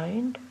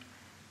mind,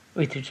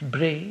 with its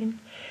brain,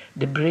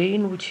 the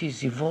brain which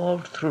is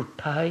evolved through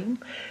time,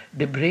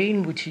 the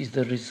brain which is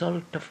the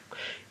result of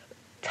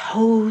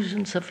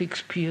thousands of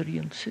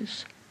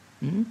experiences,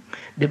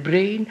 the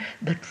brain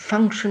that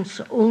functions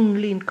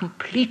only in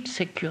complete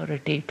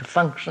security to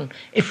function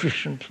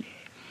efficiently,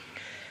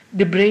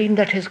 the brain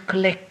that has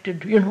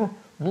collected,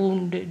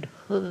 wounded,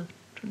 hurt,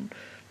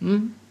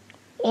 and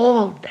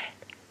all that,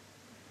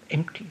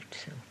 empty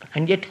itself,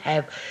 and yet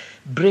have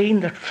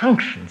brain that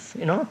functions,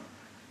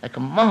 like a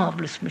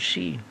marvelous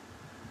machine.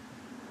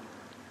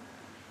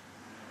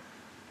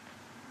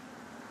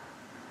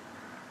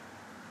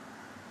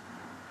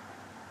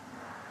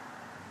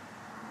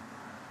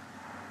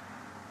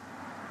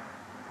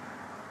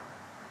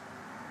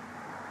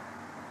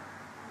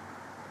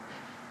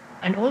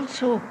 And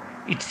also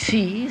it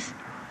sees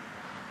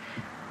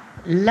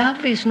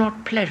love is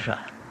not pleasure.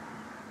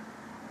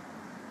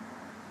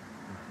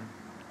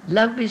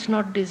 Love is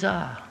not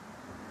desire.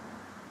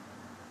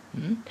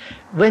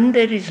 When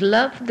there is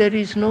love, there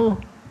is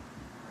no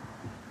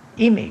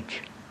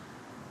image.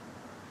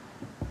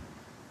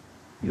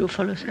 You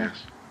follow, sir?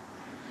 Yes.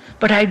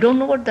 But I don't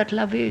know what that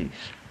love is.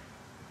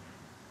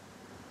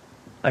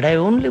 But I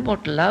only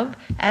want love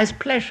as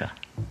pleasure,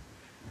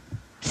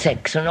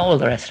 sex and all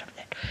the rest of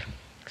that.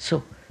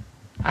 So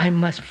I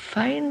must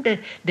find that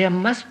there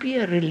must be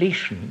a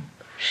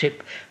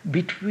relationship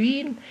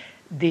between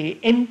the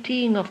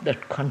emptying of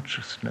that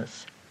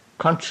consciousness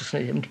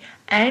empty,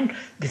 and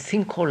the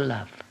thing called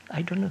love.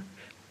 I don't know.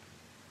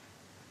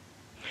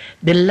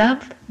 The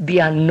love, the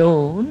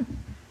unknown,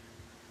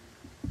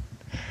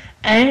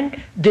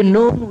 and the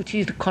known, which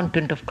is the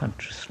content of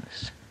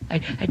consciousness.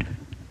 I'm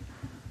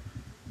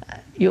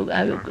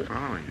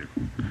following you.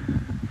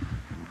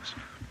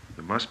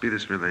 There must be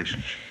this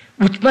relationship.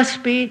 Which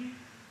must be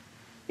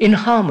in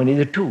harmony,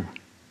 the two.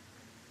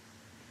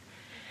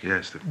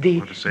 Yes,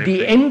 The same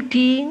thing.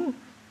 emptying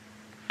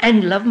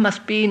and love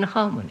must be in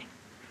harmony.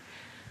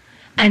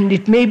 And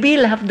it may be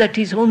love that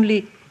is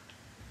only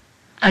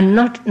and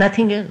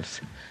nothing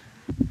else.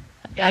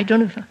 I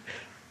don't know.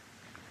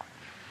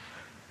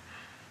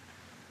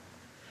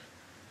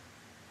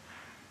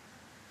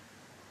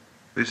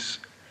 This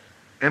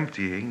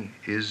emptying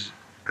is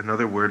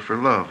another word for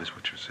love, is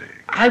what you're saying.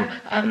 All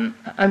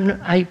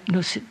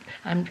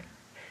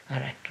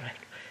right.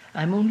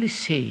 I'm only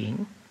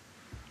saying,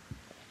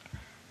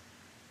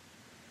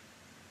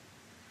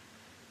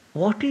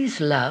 what is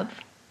love?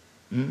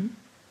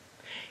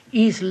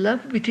 Is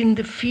love within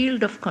the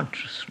field of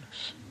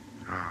consciousness.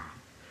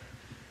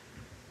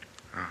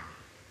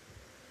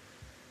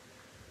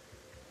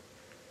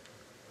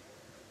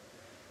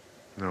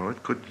 No,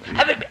 it could be.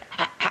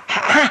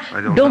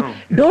 I don't know.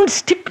 Don't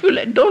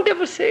stipulate. Don't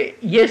ever say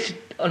yes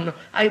or no.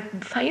 I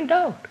find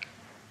out.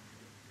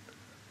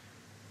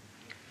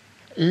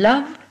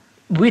 Love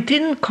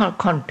within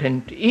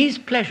content is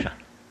pleasure.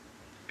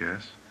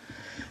 Yes.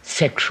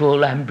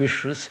 Sexual,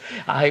 ambitious,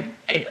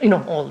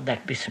 all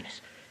that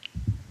business.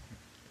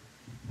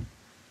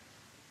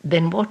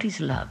 Then what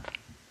is love?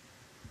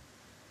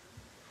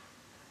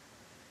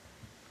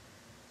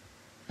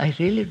 I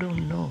really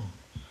don't know.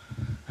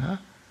 I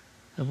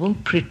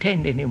won't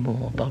pretend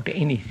anymore about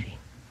anything.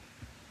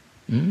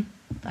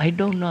 I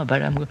don't know,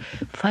 but I'm going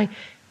to find.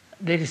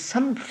 There is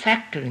some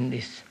factor in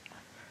this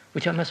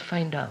which I must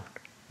find out.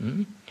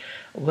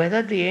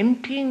 Whether the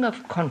emptying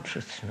of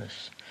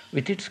consciousness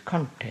with its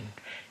content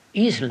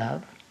is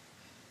love,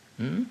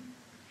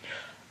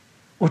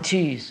 which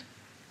is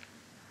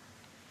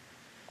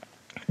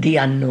the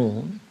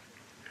unknown.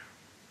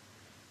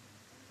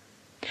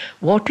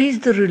 What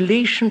is the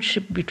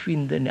relationship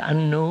between the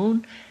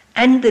unknown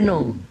and the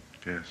known?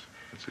 Yes,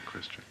 that's a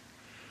question.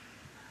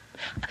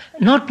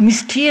 Not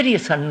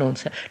mysterious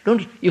unknowns.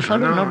 Don't you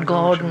follow? No, not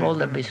God and all mean.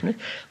 that business.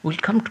 We'll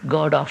come to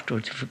God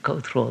afterwards if we go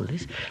through all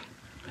this.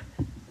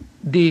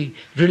 The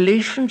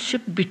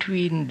relationship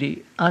between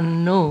the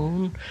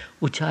unknown,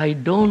 which I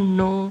don't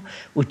know,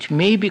 which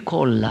may be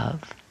called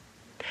love,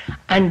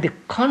 and the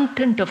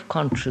content of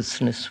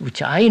consciousness,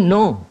 which I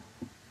know.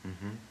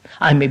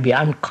 I may be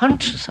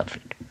unconscious of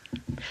it.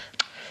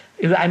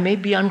 I may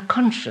be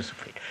unconscious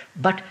of it,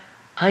 but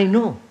I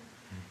know.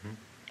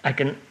 I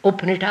can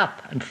open it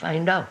up and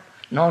find out,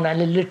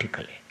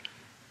 non-analytically.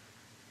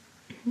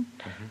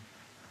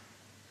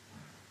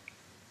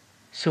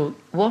 So,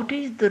 what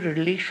is the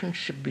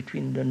relationship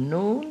between the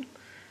known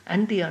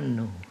and the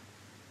unknown?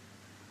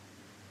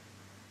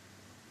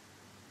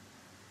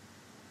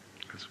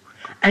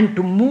 And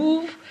to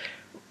move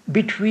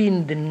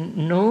between the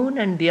known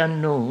and the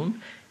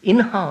unknown in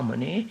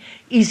harmony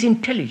is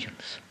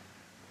intelligence.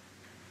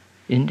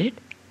 Isn't it?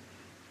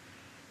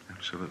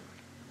 Absolutely.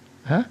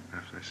 Huh?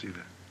 I see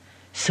that.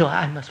 So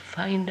I must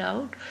find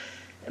out,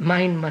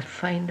 mind must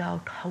find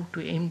out how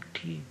to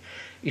empty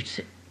its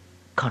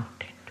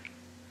content.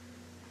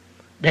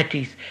 That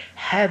is,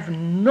 have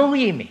no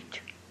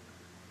image.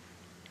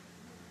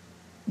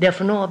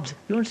 Therefore, no observation.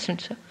 You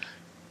understand, sir?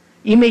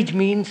 Image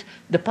means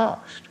the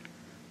past,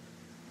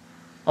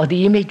 or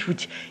the image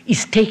which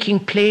is taking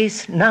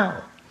place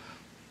now.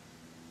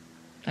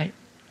 Right?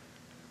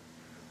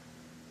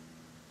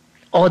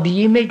 Or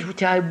the image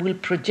which I will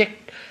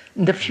project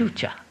in the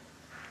future.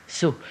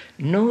 So,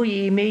 no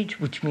image,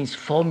 which means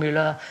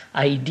formula,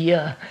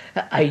 idea,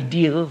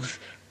 ideals,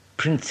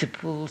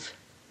 principles,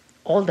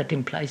 all that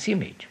implies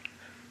image.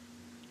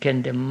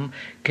 Can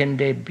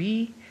there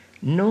be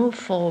no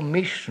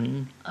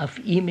formation of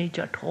image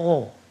at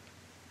all?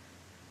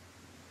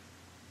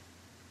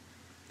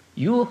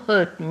 You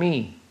hurt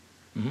me,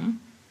 and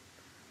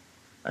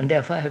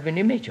therefore I have an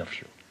image of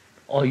you.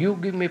 Or you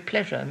give me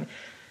pleasure.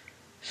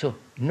 So,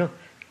 no.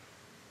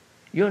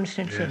 You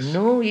understand, yes. Sir?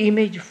 No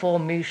image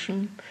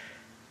formation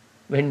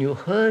when you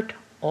hurt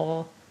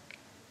or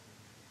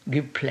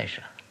give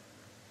pleasure.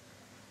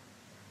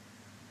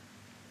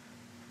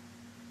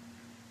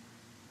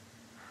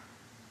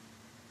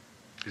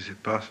 Is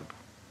it possible?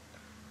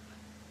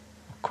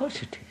 Of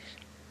course it is.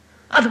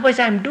 Otherwise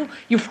I'm doomed.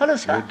 You follow,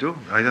 sir? You're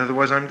doomed.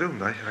 Otherwise I'm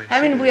doomed.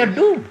 I mean, we are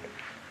doomed.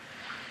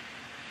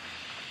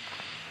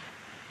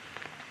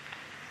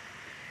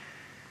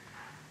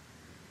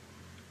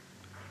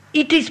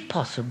 It is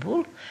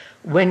possible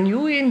when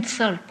you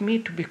insult me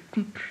to be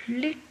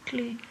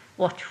completely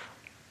watchful,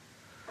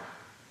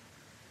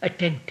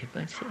 attentive,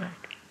 and so on,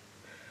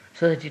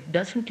 so that it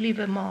doesn't leave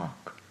a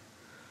mark.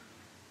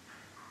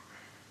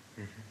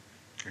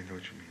 Mm-hmm. I know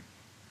what you mean.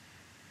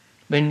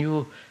 When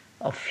you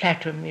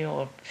flatter me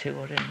or say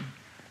what, and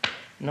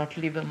not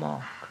leave a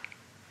mark,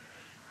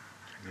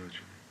 I know what you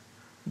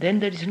mean. Then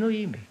there is no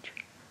image.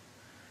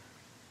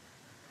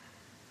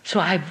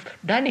 So I've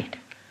done it.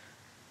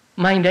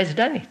 Mind has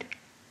done it,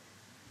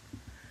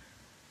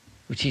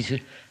 which is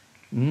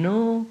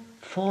no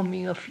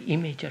forming of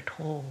image at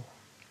all.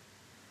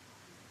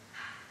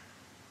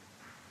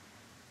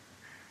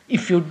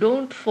 If you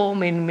don't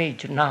form an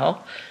image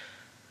now,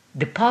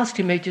 the past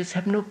images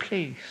have no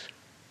place.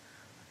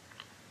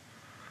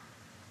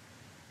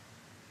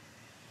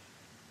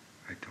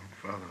 I don't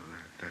follow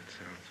that. That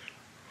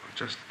sounds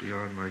just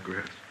beyond my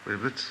grasp. Wait,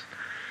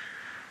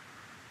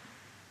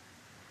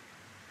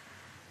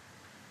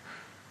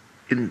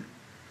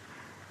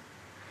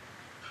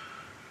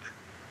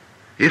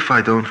 if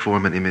I don't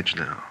form an image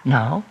now.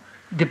 Now,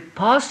 the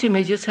past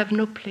images have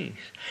no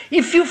place.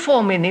 If you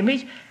form an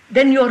image,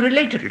 then you're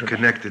related to it. You're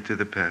connected to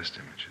the past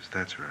images,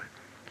 that's right.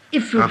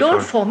 If you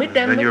don't form it,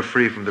 then you're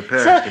free from the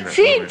past.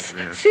 So,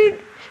 see,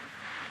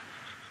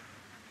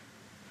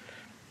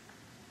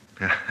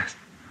 Yeah, that's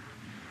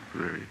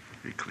very,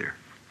 very clear.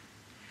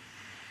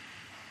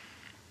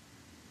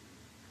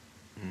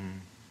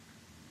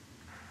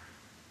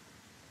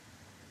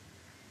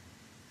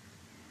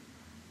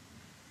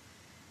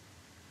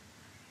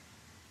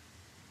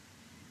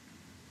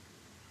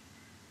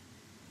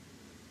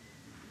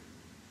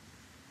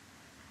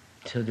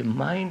 So the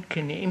mind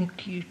can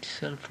empty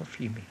itself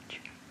of image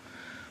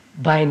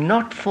by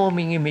not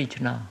forming image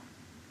now.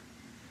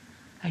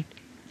 Right?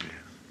 Yes.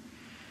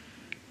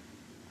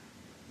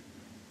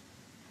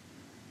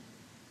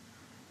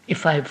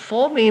 If I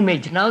form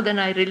image now, then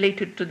I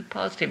relate it to the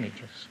past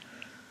images.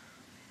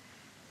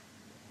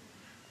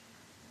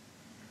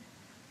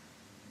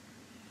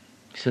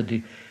 So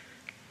the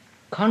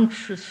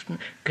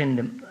consciousness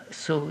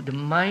so the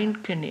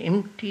mind can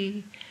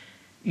empty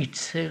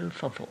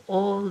itself of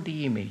all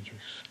the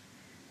images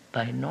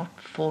by not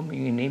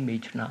forming an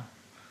image now.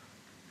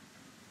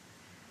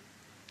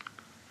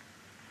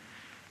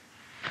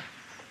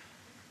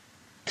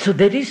 So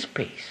there is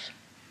space,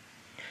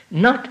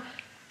 not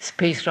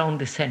space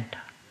round the center.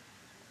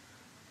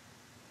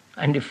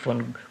 And if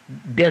one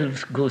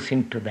goes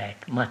into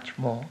that much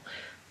more,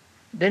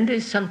 then there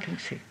is something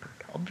sacred,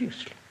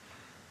 obviously.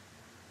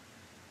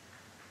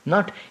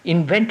 Not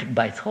invented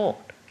by thought.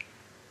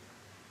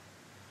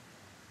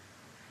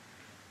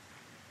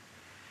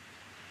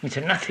 It's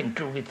nothing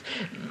to do with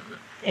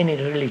any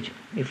religion.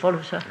 You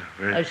follow, sir?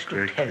 Yeah,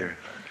 very clear.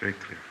 Very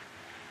clear.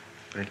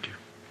 Thank you.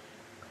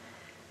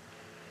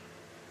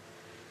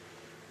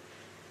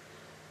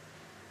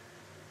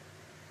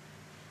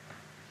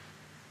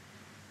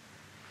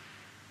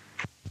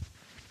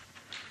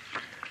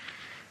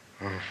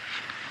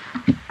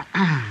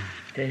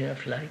 Do you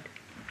have light?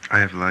 I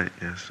have light,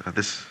 yes.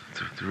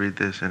 To read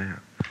this anyhow.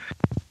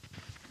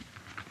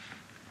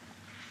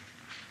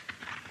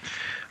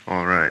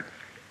 All right.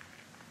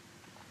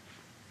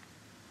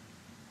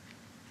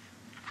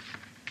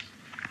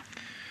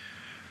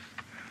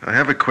 I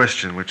have a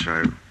question which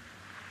I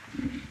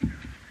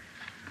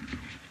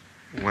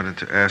wanted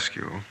to ask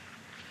you.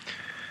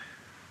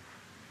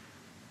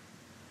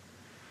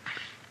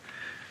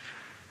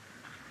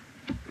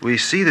 We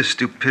see the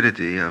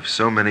stupidity of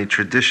so many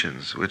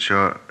traditions which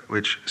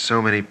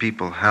so many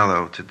people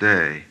hallow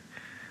today,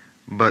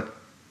 but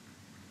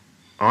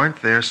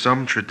aren't there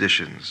some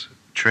traditions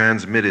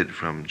transmitted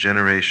from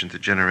generation to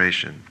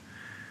generation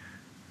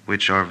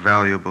which are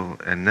valuable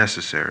and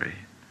necessary,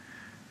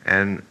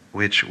 and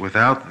which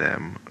without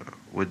them,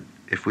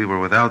 if we were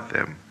without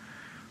them,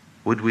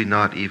 would we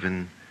not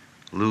even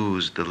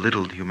lose the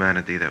little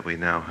humanity that we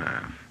now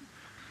have?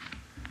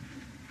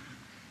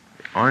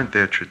 Aren't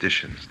there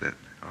traditions that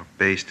are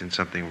based in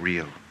something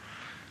real,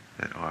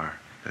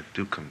 that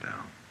do come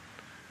down?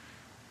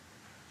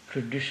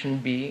 Tradition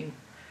being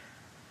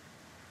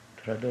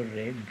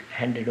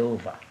handed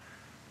over.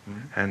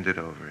 Handed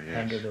over, yes.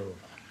 Handed over.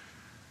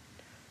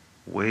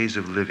 Ways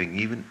of living,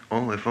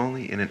 if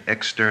only in an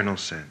external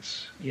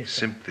sense. Yes,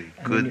 simply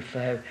sir. good.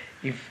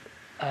 If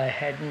I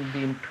hadn't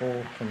been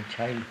taught from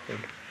childhood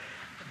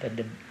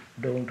that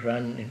don't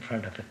run in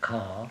front of a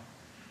car,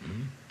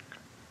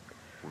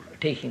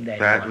 taking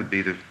that would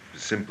be the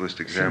simplest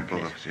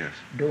example of, yes.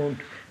 Don't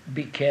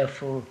be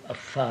careful of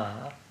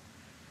fire.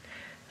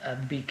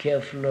 Be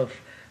careful of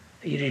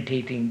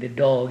irritating the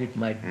dog, it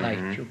might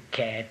bite you,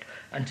 cat,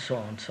 and so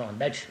on, so on.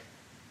 That's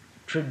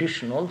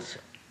tradition also.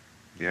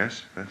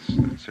 Yes, that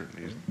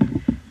certainly is.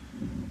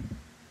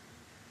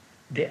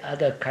 The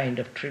other kind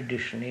of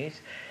tradition is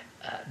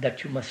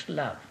that you must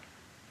love.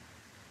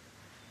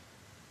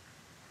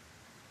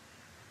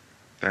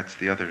 That's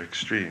the other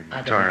extreme.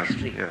 Other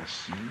extreme.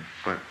 Yes.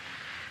 But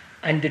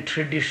and the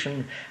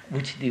tradition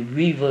which the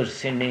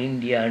weavers in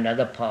India and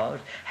other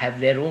parts have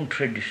their own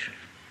tradition.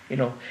 You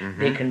know,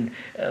 they can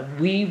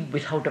weave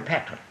without a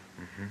pattern.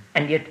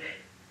 And yet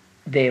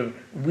they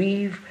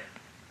weave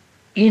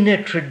in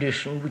a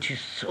tradition which is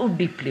so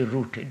deeply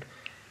rooted,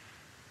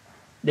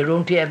 they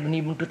don't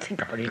even to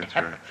think about it. That's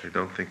right. They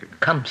don't think it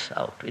comes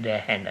out with their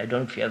hand. I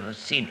don't know if you've ever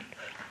seen it.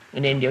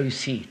 In India you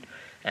see it.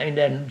 And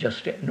then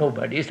just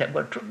nobody. They've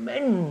got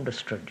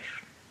tremendous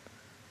tradition.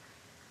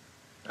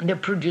 And they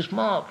produce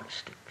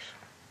marvelous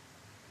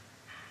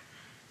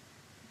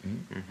things.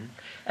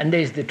 And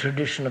there is the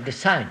tradition of the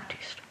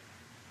scientist,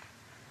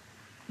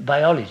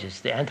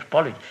 biologist, the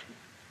anthropologist,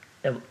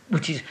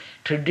 which is,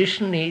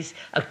 tradition is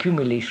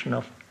accumulation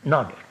of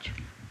knowledge,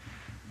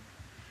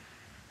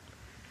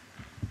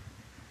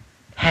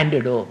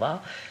 handed over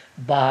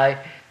by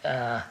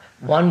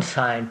one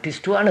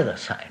scientist to another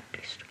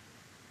scientist,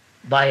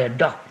 by a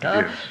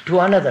doctor to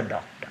another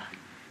doctor.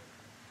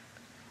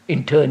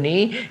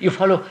 Internally, you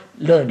follow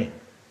learning.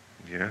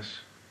 Yes.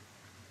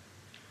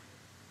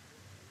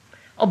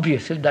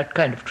 Obviously, that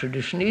kind of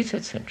tradition is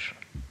essential.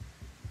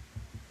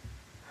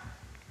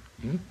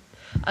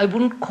 I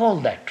wouldn't call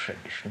that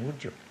tradition,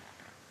 would you?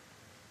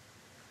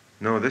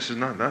 No, this is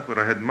not what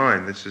I had in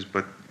mind. This is,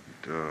 but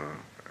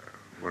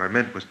what I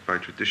meant by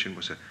tradition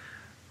was a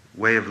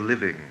way of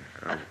living.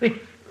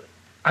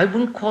 I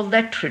wouldn't call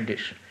that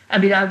tradition. I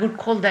mean, I would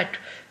call that.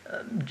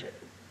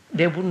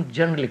 They wouldn't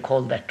generally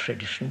call that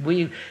tradition.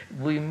 We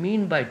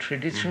mean by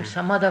tradition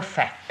some other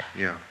factor.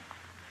 Yeah.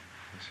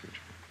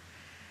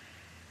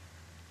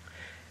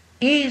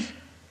 Is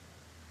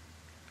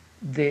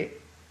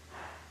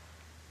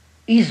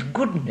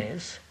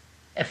goodness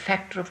a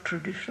factor of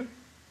tradition?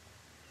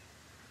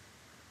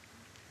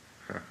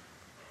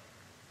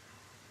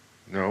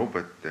 No,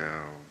 but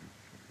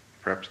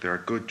perhaps there are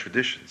good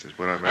traditions, is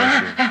what I'm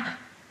asking.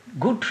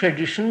 Good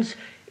traditions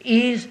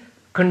is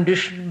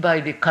conditioned by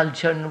the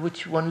culture in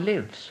which one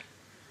lives.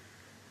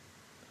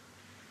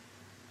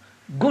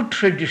 Good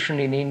tradition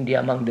in India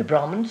among the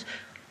Brahmins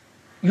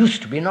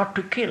used to be not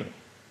to kill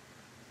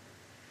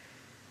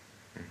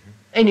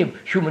any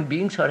human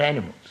beings or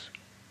animals.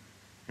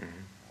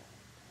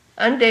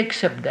 And they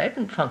accept that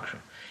and function.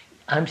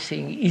 I'm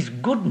saying, is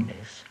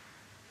goodness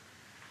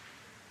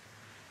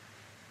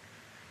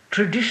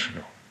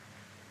traditional?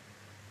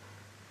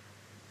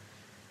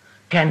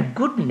 Can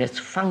goodness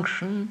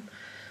function,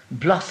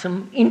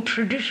 blossom in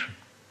tradition?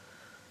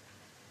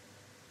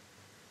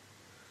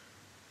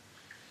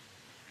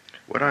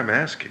 What I'm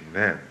asking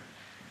then,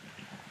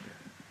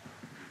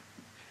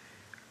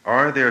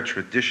 are there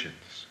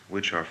traditions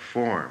which are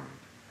formed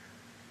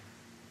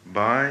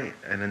by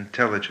an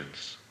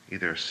intelligence,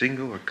 either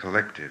single or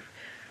collective,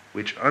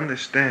 which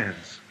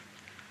understands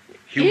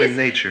human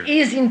nature?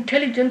 Is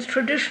intelligence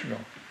traditional?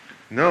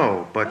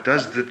 No, but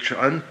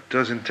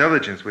does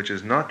intelligence, which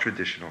is not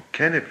traditional,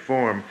 can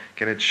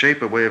it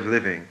shape a way of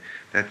living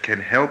that can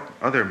help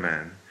other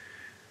men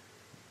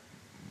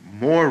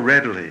more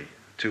readily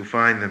to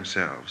find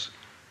themselves?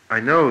 I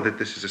know that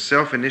this is a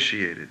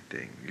self-initiated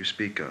thing you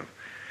speak of,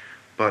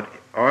 but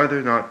are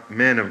there not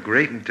men of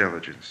great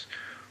intelligence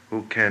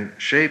who can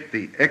shape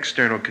the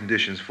external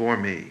conditions for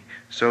me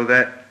so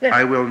that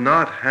I will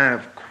not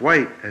have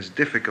quite as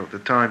difficult a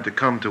time to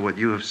come to what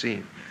you have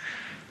seen?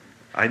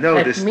 I know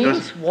that this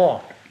means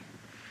what?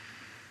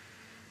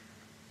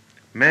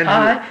 Men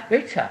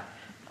wait, sir.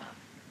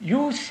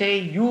 You say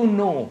you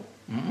know.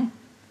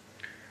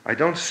 I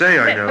don't say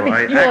I know.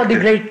 I you are the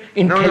great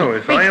intelligence. No,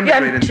 if I am the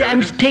great intelligence.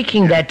 I'm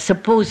taking that,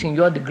 supposing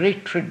you are the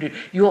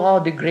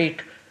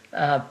great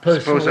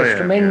person Suppose with I am,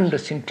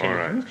 tremendous yes.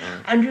 intelligence, All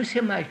right. and you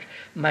say,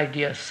 my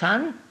dear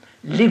son,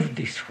 live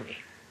this way.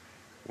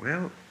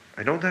 Well,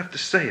 I don't have to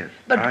say it.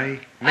 But I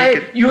make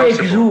it you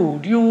possible.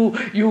 exude,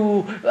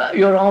 your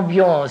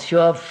ambiance,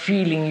 your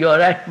feeling, your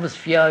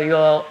atmosphere,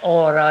 your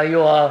aura,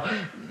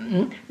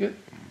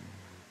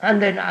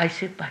 and then I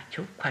say, but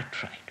you're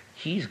quite right.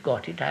 He's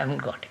got it, I haven't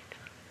got it.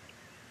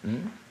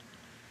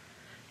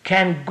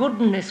 Can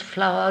goodness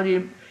flower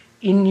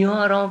in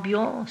your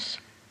ambiance?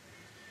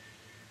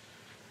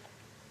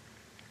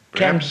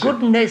 Can Perhaps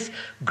goodness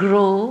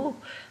grow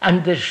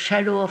under the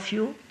shadow of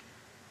you?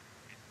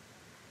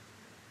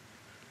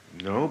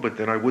 No, but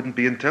then I wouldn't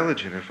be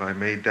intelligent if I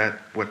made that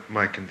what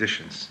my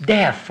conditions.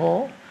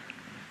 Therefore,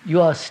 you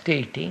are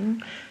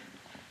stating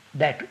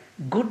that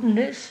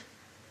goodness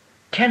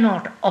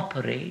cannot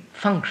operate,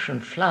 function,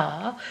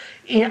 flower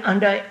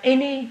under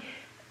any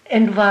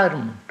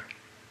environment.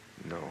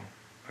 No,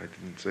 I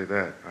didn't say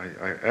that.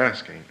 I'm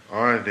asking,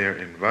 are there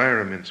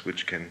environments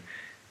which can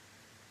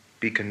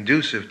be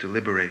conducive to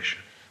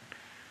liberation?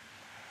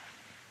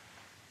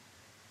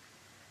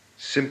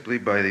 Simply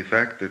by the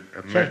fact that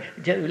a man...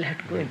 We'll have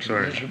to go into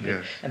sorry, a little bit.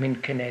 yes. I mean,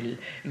 can a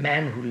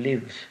man who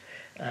lives,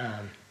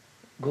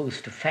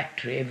 goes to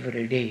factory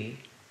every day,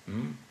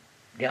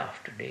 day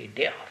after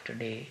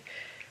day,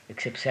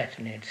 except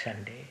Saturday and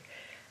Sunday,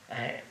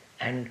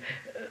 and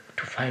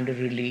to find a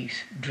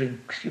release,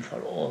 drinks,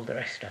 for all the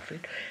rest of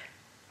it.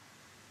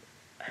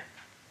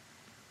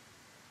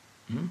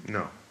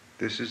 No,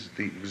 this is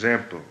the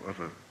example of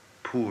a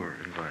poor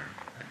environment.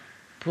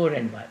 Poor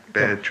environment.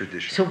 Bad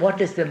tradition. So what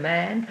is the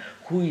man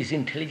whose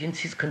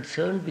intelligence is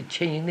concerned with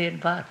changing the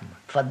environment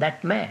for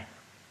that man?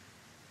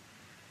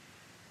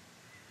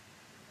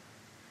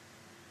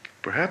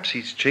 Perhaps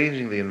he's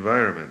changing the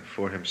environment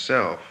for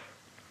himself,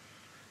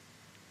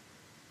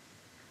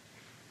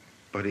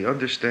 but he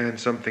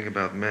understands something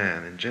about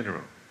man in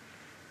general.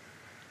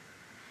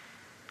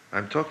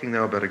 I'm talking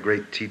now about a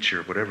great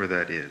teacher, whatever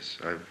that is.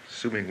 I'm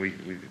assuming we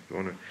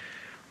want to,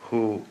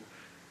 who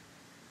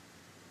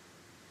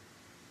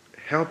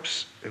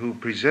helps, who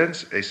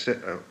presents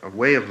a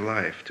way of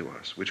life to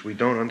us, which we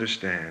don't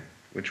understand,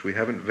 which we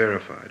haven't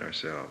verified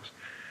ourselves,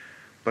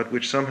 but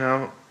which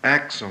somehow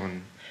acts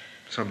on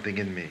something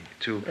in me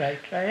to Right,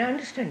 I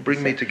understand.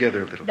 bring me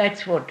together a little.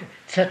 That's what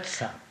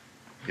satsang.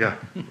 Yeah,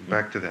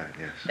 back to that,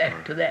 yes.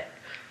 Back to that.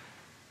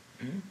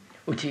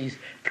 Which is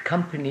the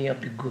company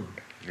of the good.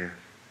 Yeah.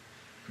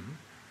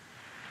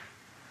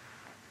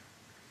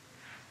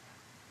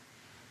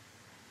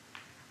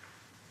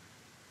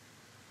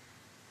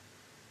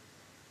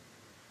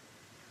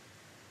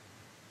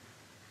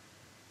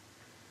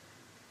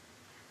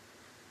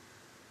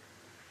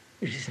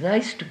 It is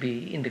nice to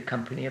be in the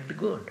company of the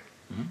good.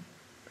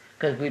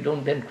 Because we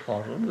don't then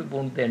quarrel, we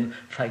won't then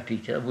fight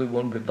each other, we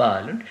won't be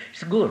violent.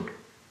 It's good.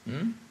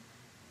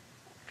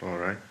 All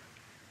right.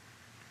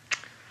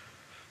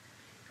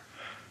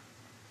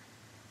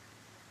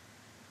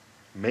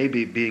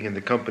 Maybe being in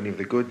the company of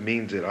the good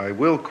means that I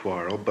will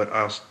quarrel, but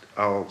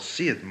I'll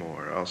see it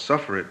more, I'll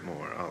suffer it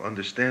more, I'll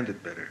understand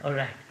it better. All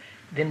right.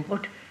 Then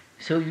what?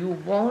 So you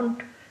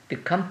want the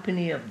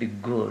company of the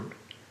good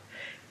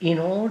in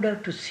order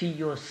to see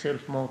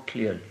yourself more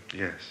clearly.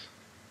 Yes.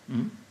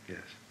 Yes.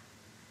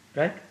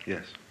 Right?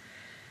 Yes.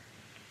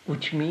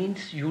 Which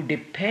means you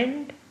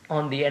depend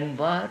on the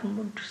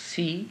environment to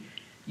see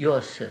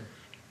yourself.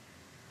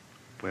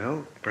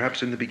 Well,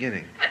 perhaps in the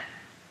beginning.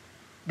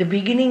 The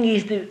beginning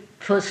is the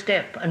first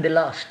step and the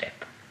last step.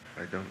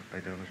 I don't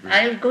agree.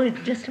 I'll go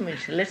into just a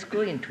minute. Let's go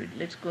into it a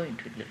little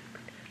bit.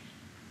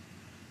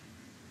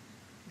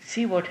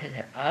 See what has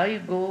happened. I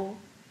go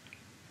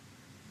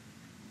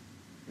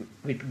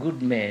with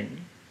good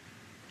men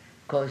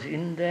because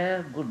in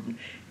that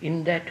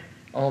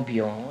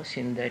ambiance,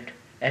 in that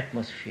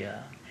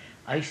atmosphere,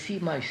 I see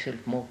myself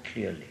more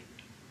clearly.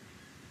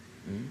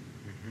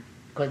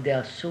 Because they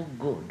are so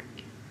good.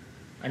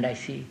 And I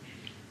see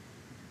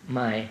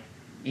my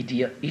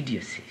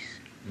idiocies.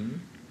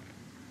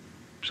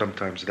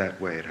 Sometimes that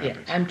way it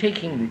happens. Yeah, I'm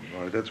taking...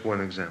 Well, that's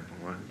one example,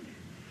 right?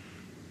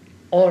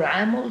 Or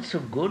I'm also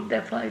good,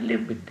 therefore I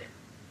live with them.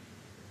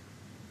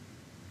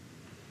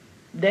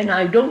 Then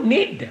I don't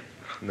need them.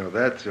 No,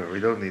 we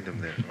don't need them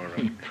there. All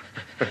right.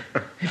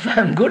 If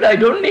I'm good, I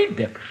don't need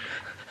them.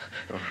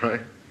 All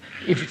right.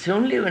 If it's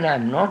only when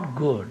I'm not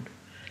good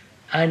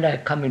and I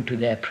come into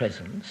their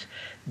presence,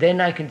 then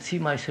I can see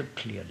myself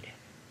clearly.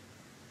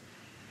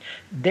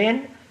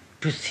 Then,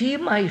 to see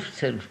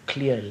myself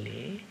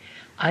clearly,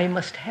 I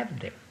must have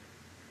them.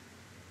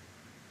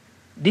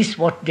 This is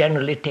what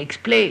generally takes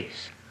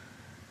place.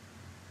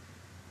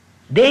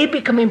 They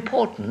become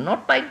important,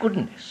 not by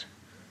goodness.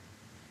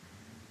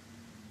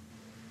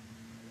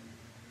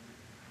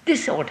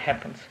 This is what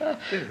happens.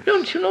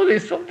 Don't you know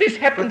this? This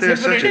happens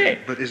every day.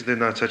 But is there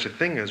not such a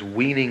thing as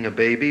weaning a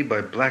baby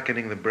by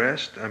blackening the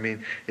breast? I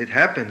mean, it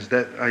happens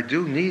that I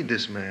do need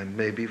this man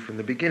maybe from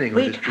the beginning.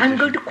 Wait, I'm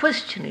going to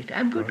question it.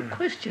 I want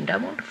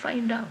to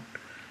find out.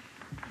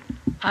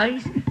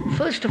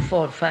 First of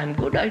all, if I'm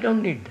good, I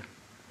don't need them.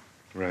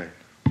 Right.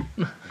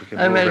 We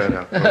can move that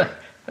out. All right.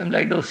 I'm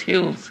like those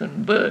hills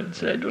and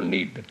birds. I don't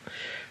need them.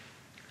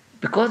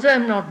 Because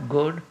I'm not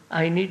good,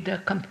 I need their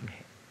company.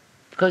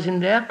 Because in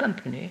their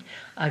company,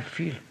 I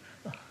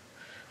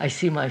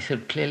see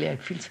myself clearly.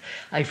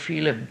 I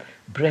feel a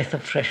breath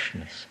of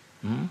freshness.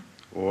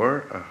 Or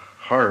a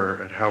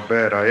horror at how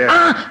bad I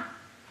am.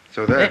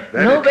 So that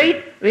no,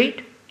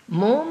 wait.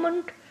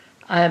 Moment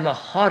I am a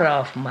horror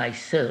of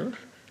myself.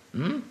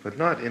 But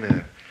not in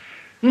a...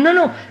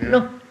 No.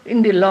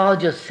 In the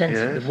larger sense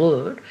Yes. of the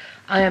word,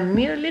 I am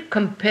merely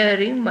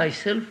comparing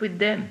myself with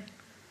them.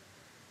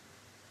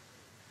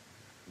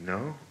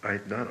 No,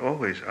 not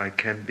always. I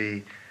can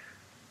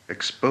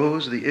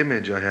expose the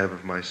image I have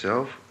of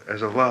myself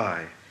as a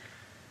lie.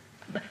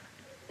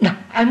 Now,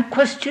 I'm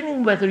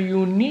questioning whether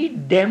you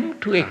need them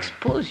to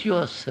expose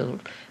yourself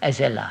as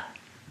a lie.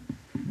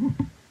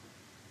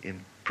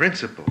 In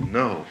principle,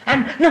 no.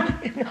 And no,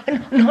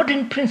 not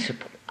in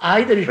principle.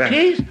 Either it Fact.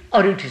 is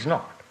or it is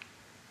not.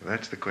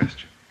 That's the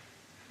question.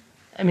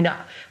 I mean,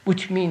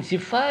 which means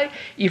if I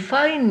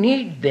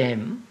need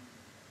them,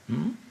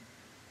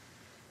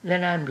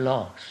 then I'm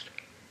lost.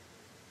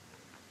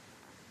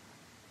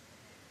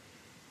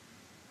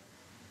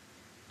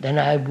 Then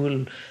I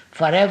will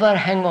forever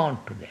hang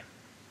on to them.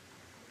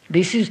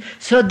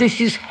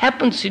 This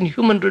happens in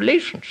human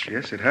relationships.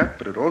 Yes, it happens,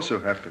 but it also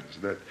happens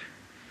that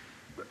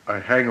I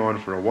hang on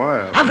for a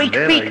while, Wait.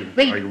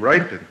 I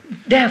ripen.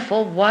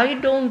 Therefore, why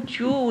don't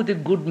you, the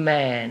good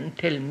man,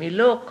 tell me,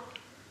 look,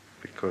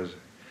 Because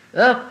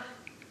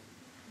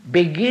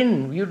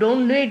begin, you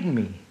don't need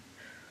me.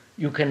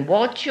 You can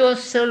watch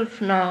yourself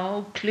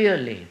now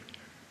clearly.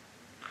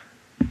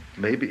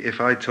 maybe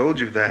if I told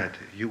you that,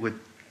 you would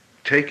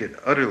take it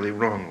utterly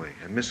wrongly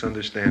and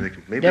misunderstand it.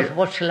 Maybe Therefore,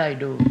 what shall I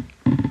do?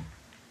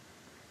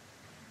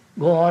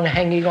 Go on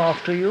hanging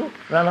after you,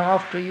 run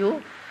after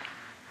you?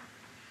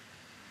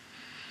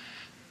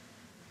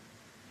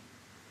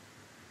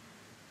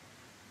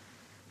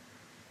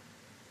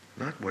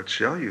 not what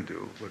shall you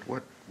do, but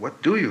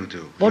what do you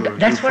do? What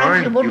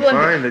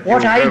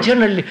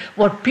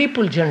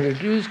people generally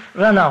do is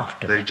run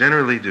after They them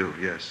generally do,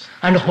 yes.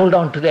 and hold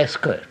on to their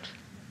skirts.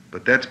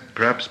 But that's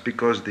perhaps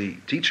because the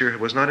teacher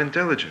was not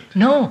intelligent.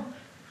 No.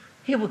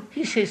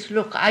 He says,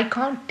 look, I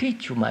can't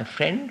teach you, my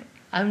friend.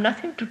 I have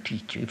nothing to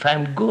teach you. If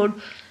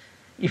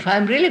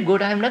I'm really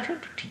good, I have nothing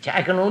to teach you.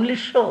 I can only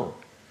show.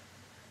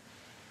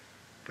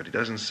 But he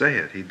doesn't say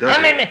it. He does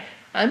it.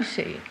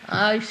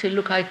 I say,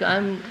 look,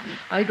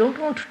 I don't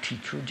want to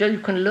teach you. Just you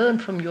can learn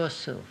from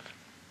yourself.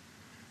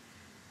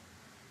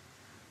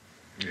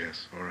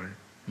 Yes, all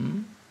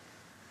right.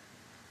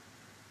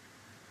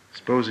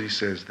 Suppose he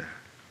says that.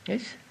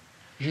 Yes?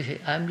 You say,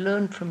 I'm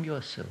learned from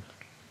yourself.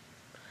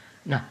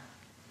 Now,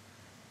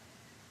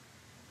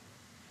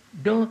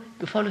 you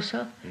follow,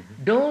 sir?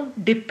 Mm-hmm.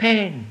 Don't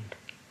depend.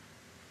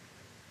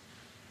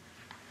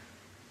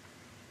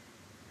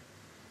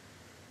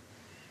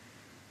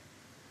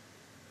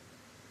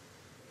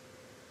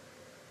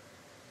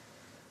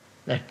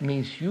 That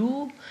means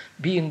you,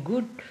 being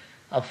good,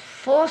 are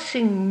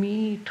forcing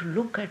me to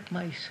look at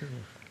myself.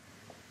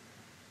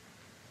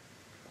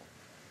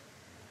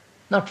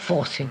 Not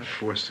forcing. Not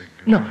forcing.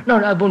 No,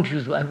 I won't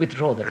use it. I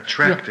withdraw that.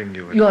 Attracting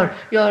you. You're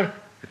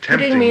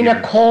putting me in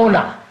a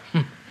corner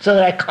so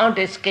that I can't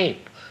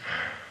escape.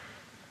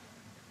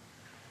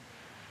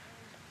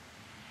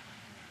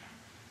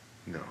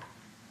 No.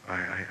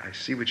 I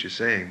see what you're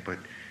saying, but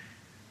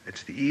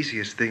it's the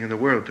easiest thing in the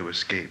world to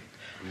escape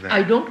from that.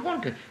 I don't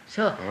want it.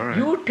 Sir, All right.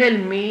 You tell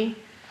me,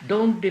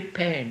 don't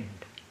depend.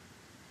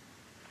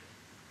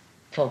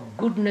 For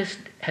goodness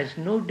has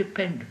no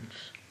dependence.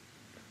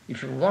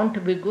 If you want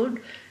to be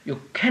good,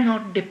 you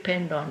cannot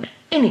depend on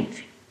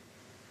anything.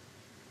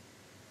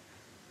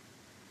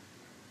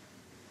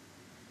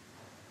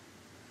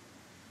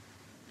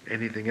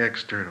 Anything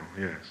external,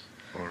 yes.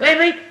 All right.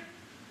 Wait.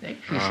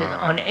 He said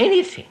on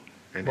anything,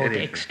 And both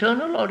anything.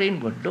 external or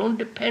inward. Don't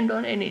depend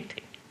on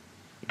anything.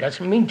 It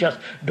doesn't mean just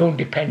don't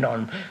depend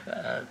on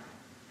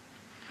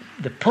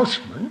the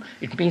postman.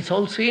 It means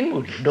also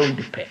inwardly, don't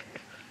depend.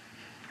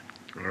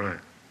 All right.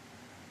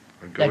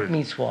 I'll go That with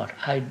means what?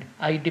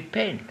 I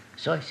depend.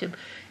 So I said,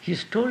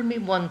 he's told me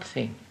one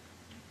thing,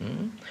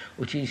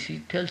 which is he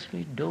tells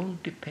me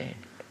don't depend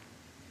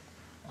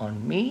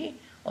on me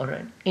or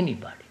on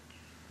anybody.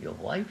 Your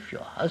wife,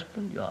 your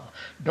husband, your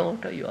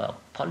daughter, your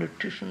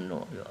politician,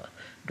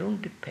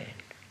 don't depend.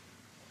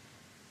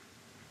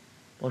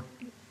 But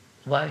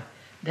why?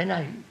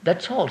 Then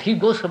that's all. He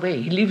goes away.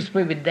 He leaves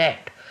me with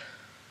that.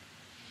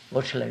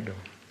 What shall I do?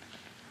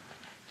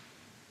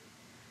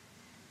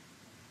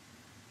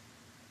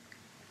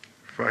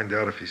 Find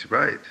out if he's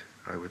right,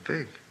 I would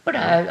think. But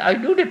I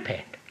do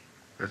depend.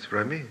 That's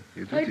what I mean.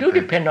 You do I do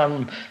depend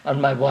on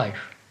my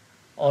wife,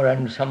 or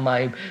on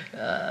my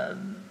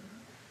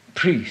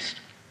priest,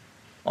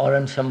 or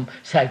on some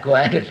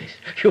psychoanalyst.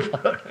 You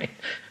follow me?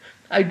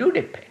 I do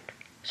depend.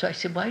 So I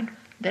say, why?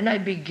 Then I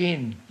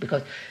begin,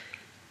 because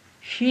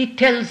he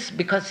tells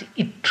me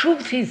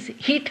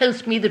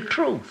the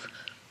truth.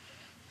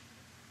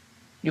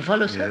 You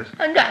follow, sir? Yes.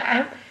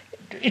 And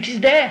it is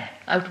there.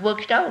 I have to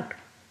work it out.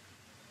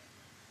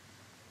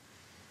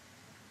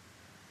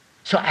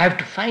 So I have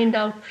to find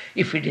out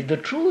if it is the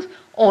truth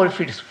or if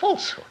it is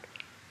falsehood.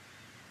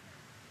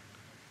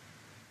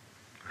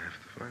 I have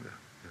to find out.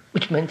 Yes.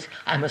 Which means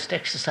I must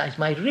exercise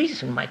my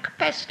reason, my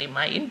capacity,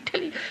 my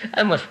intelligence.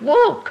 I must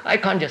work. I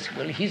can't just,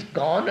 well, he's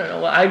gone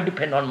and I'll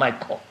depend on my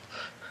call.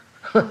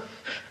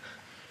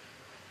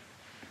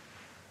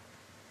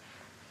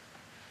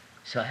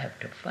 So I have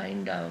to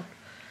find out.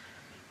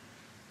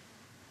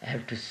 I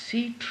have to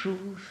see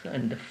truth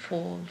and the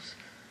false.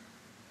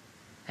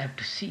 I have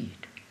to see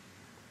it.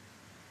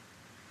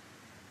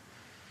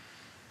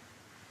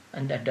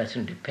 And that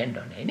doesn't depend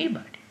on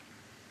anybody.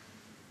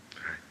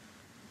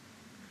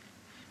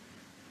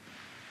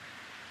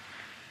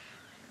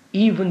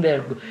 Even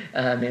their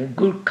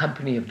good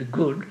company of the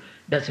good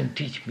doesn't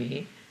teach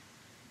me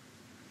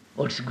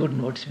what's good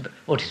and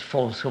what is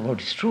false or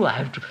what is true. I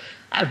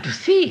have to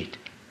see it.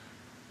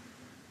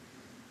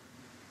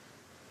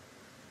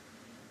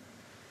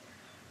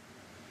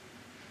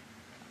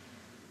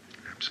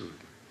 Absolutely.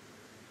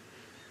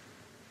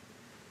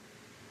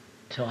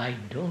 So I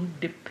don't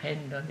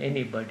depend on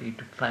anybody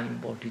to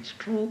find what is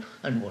true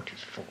and what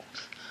is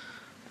false.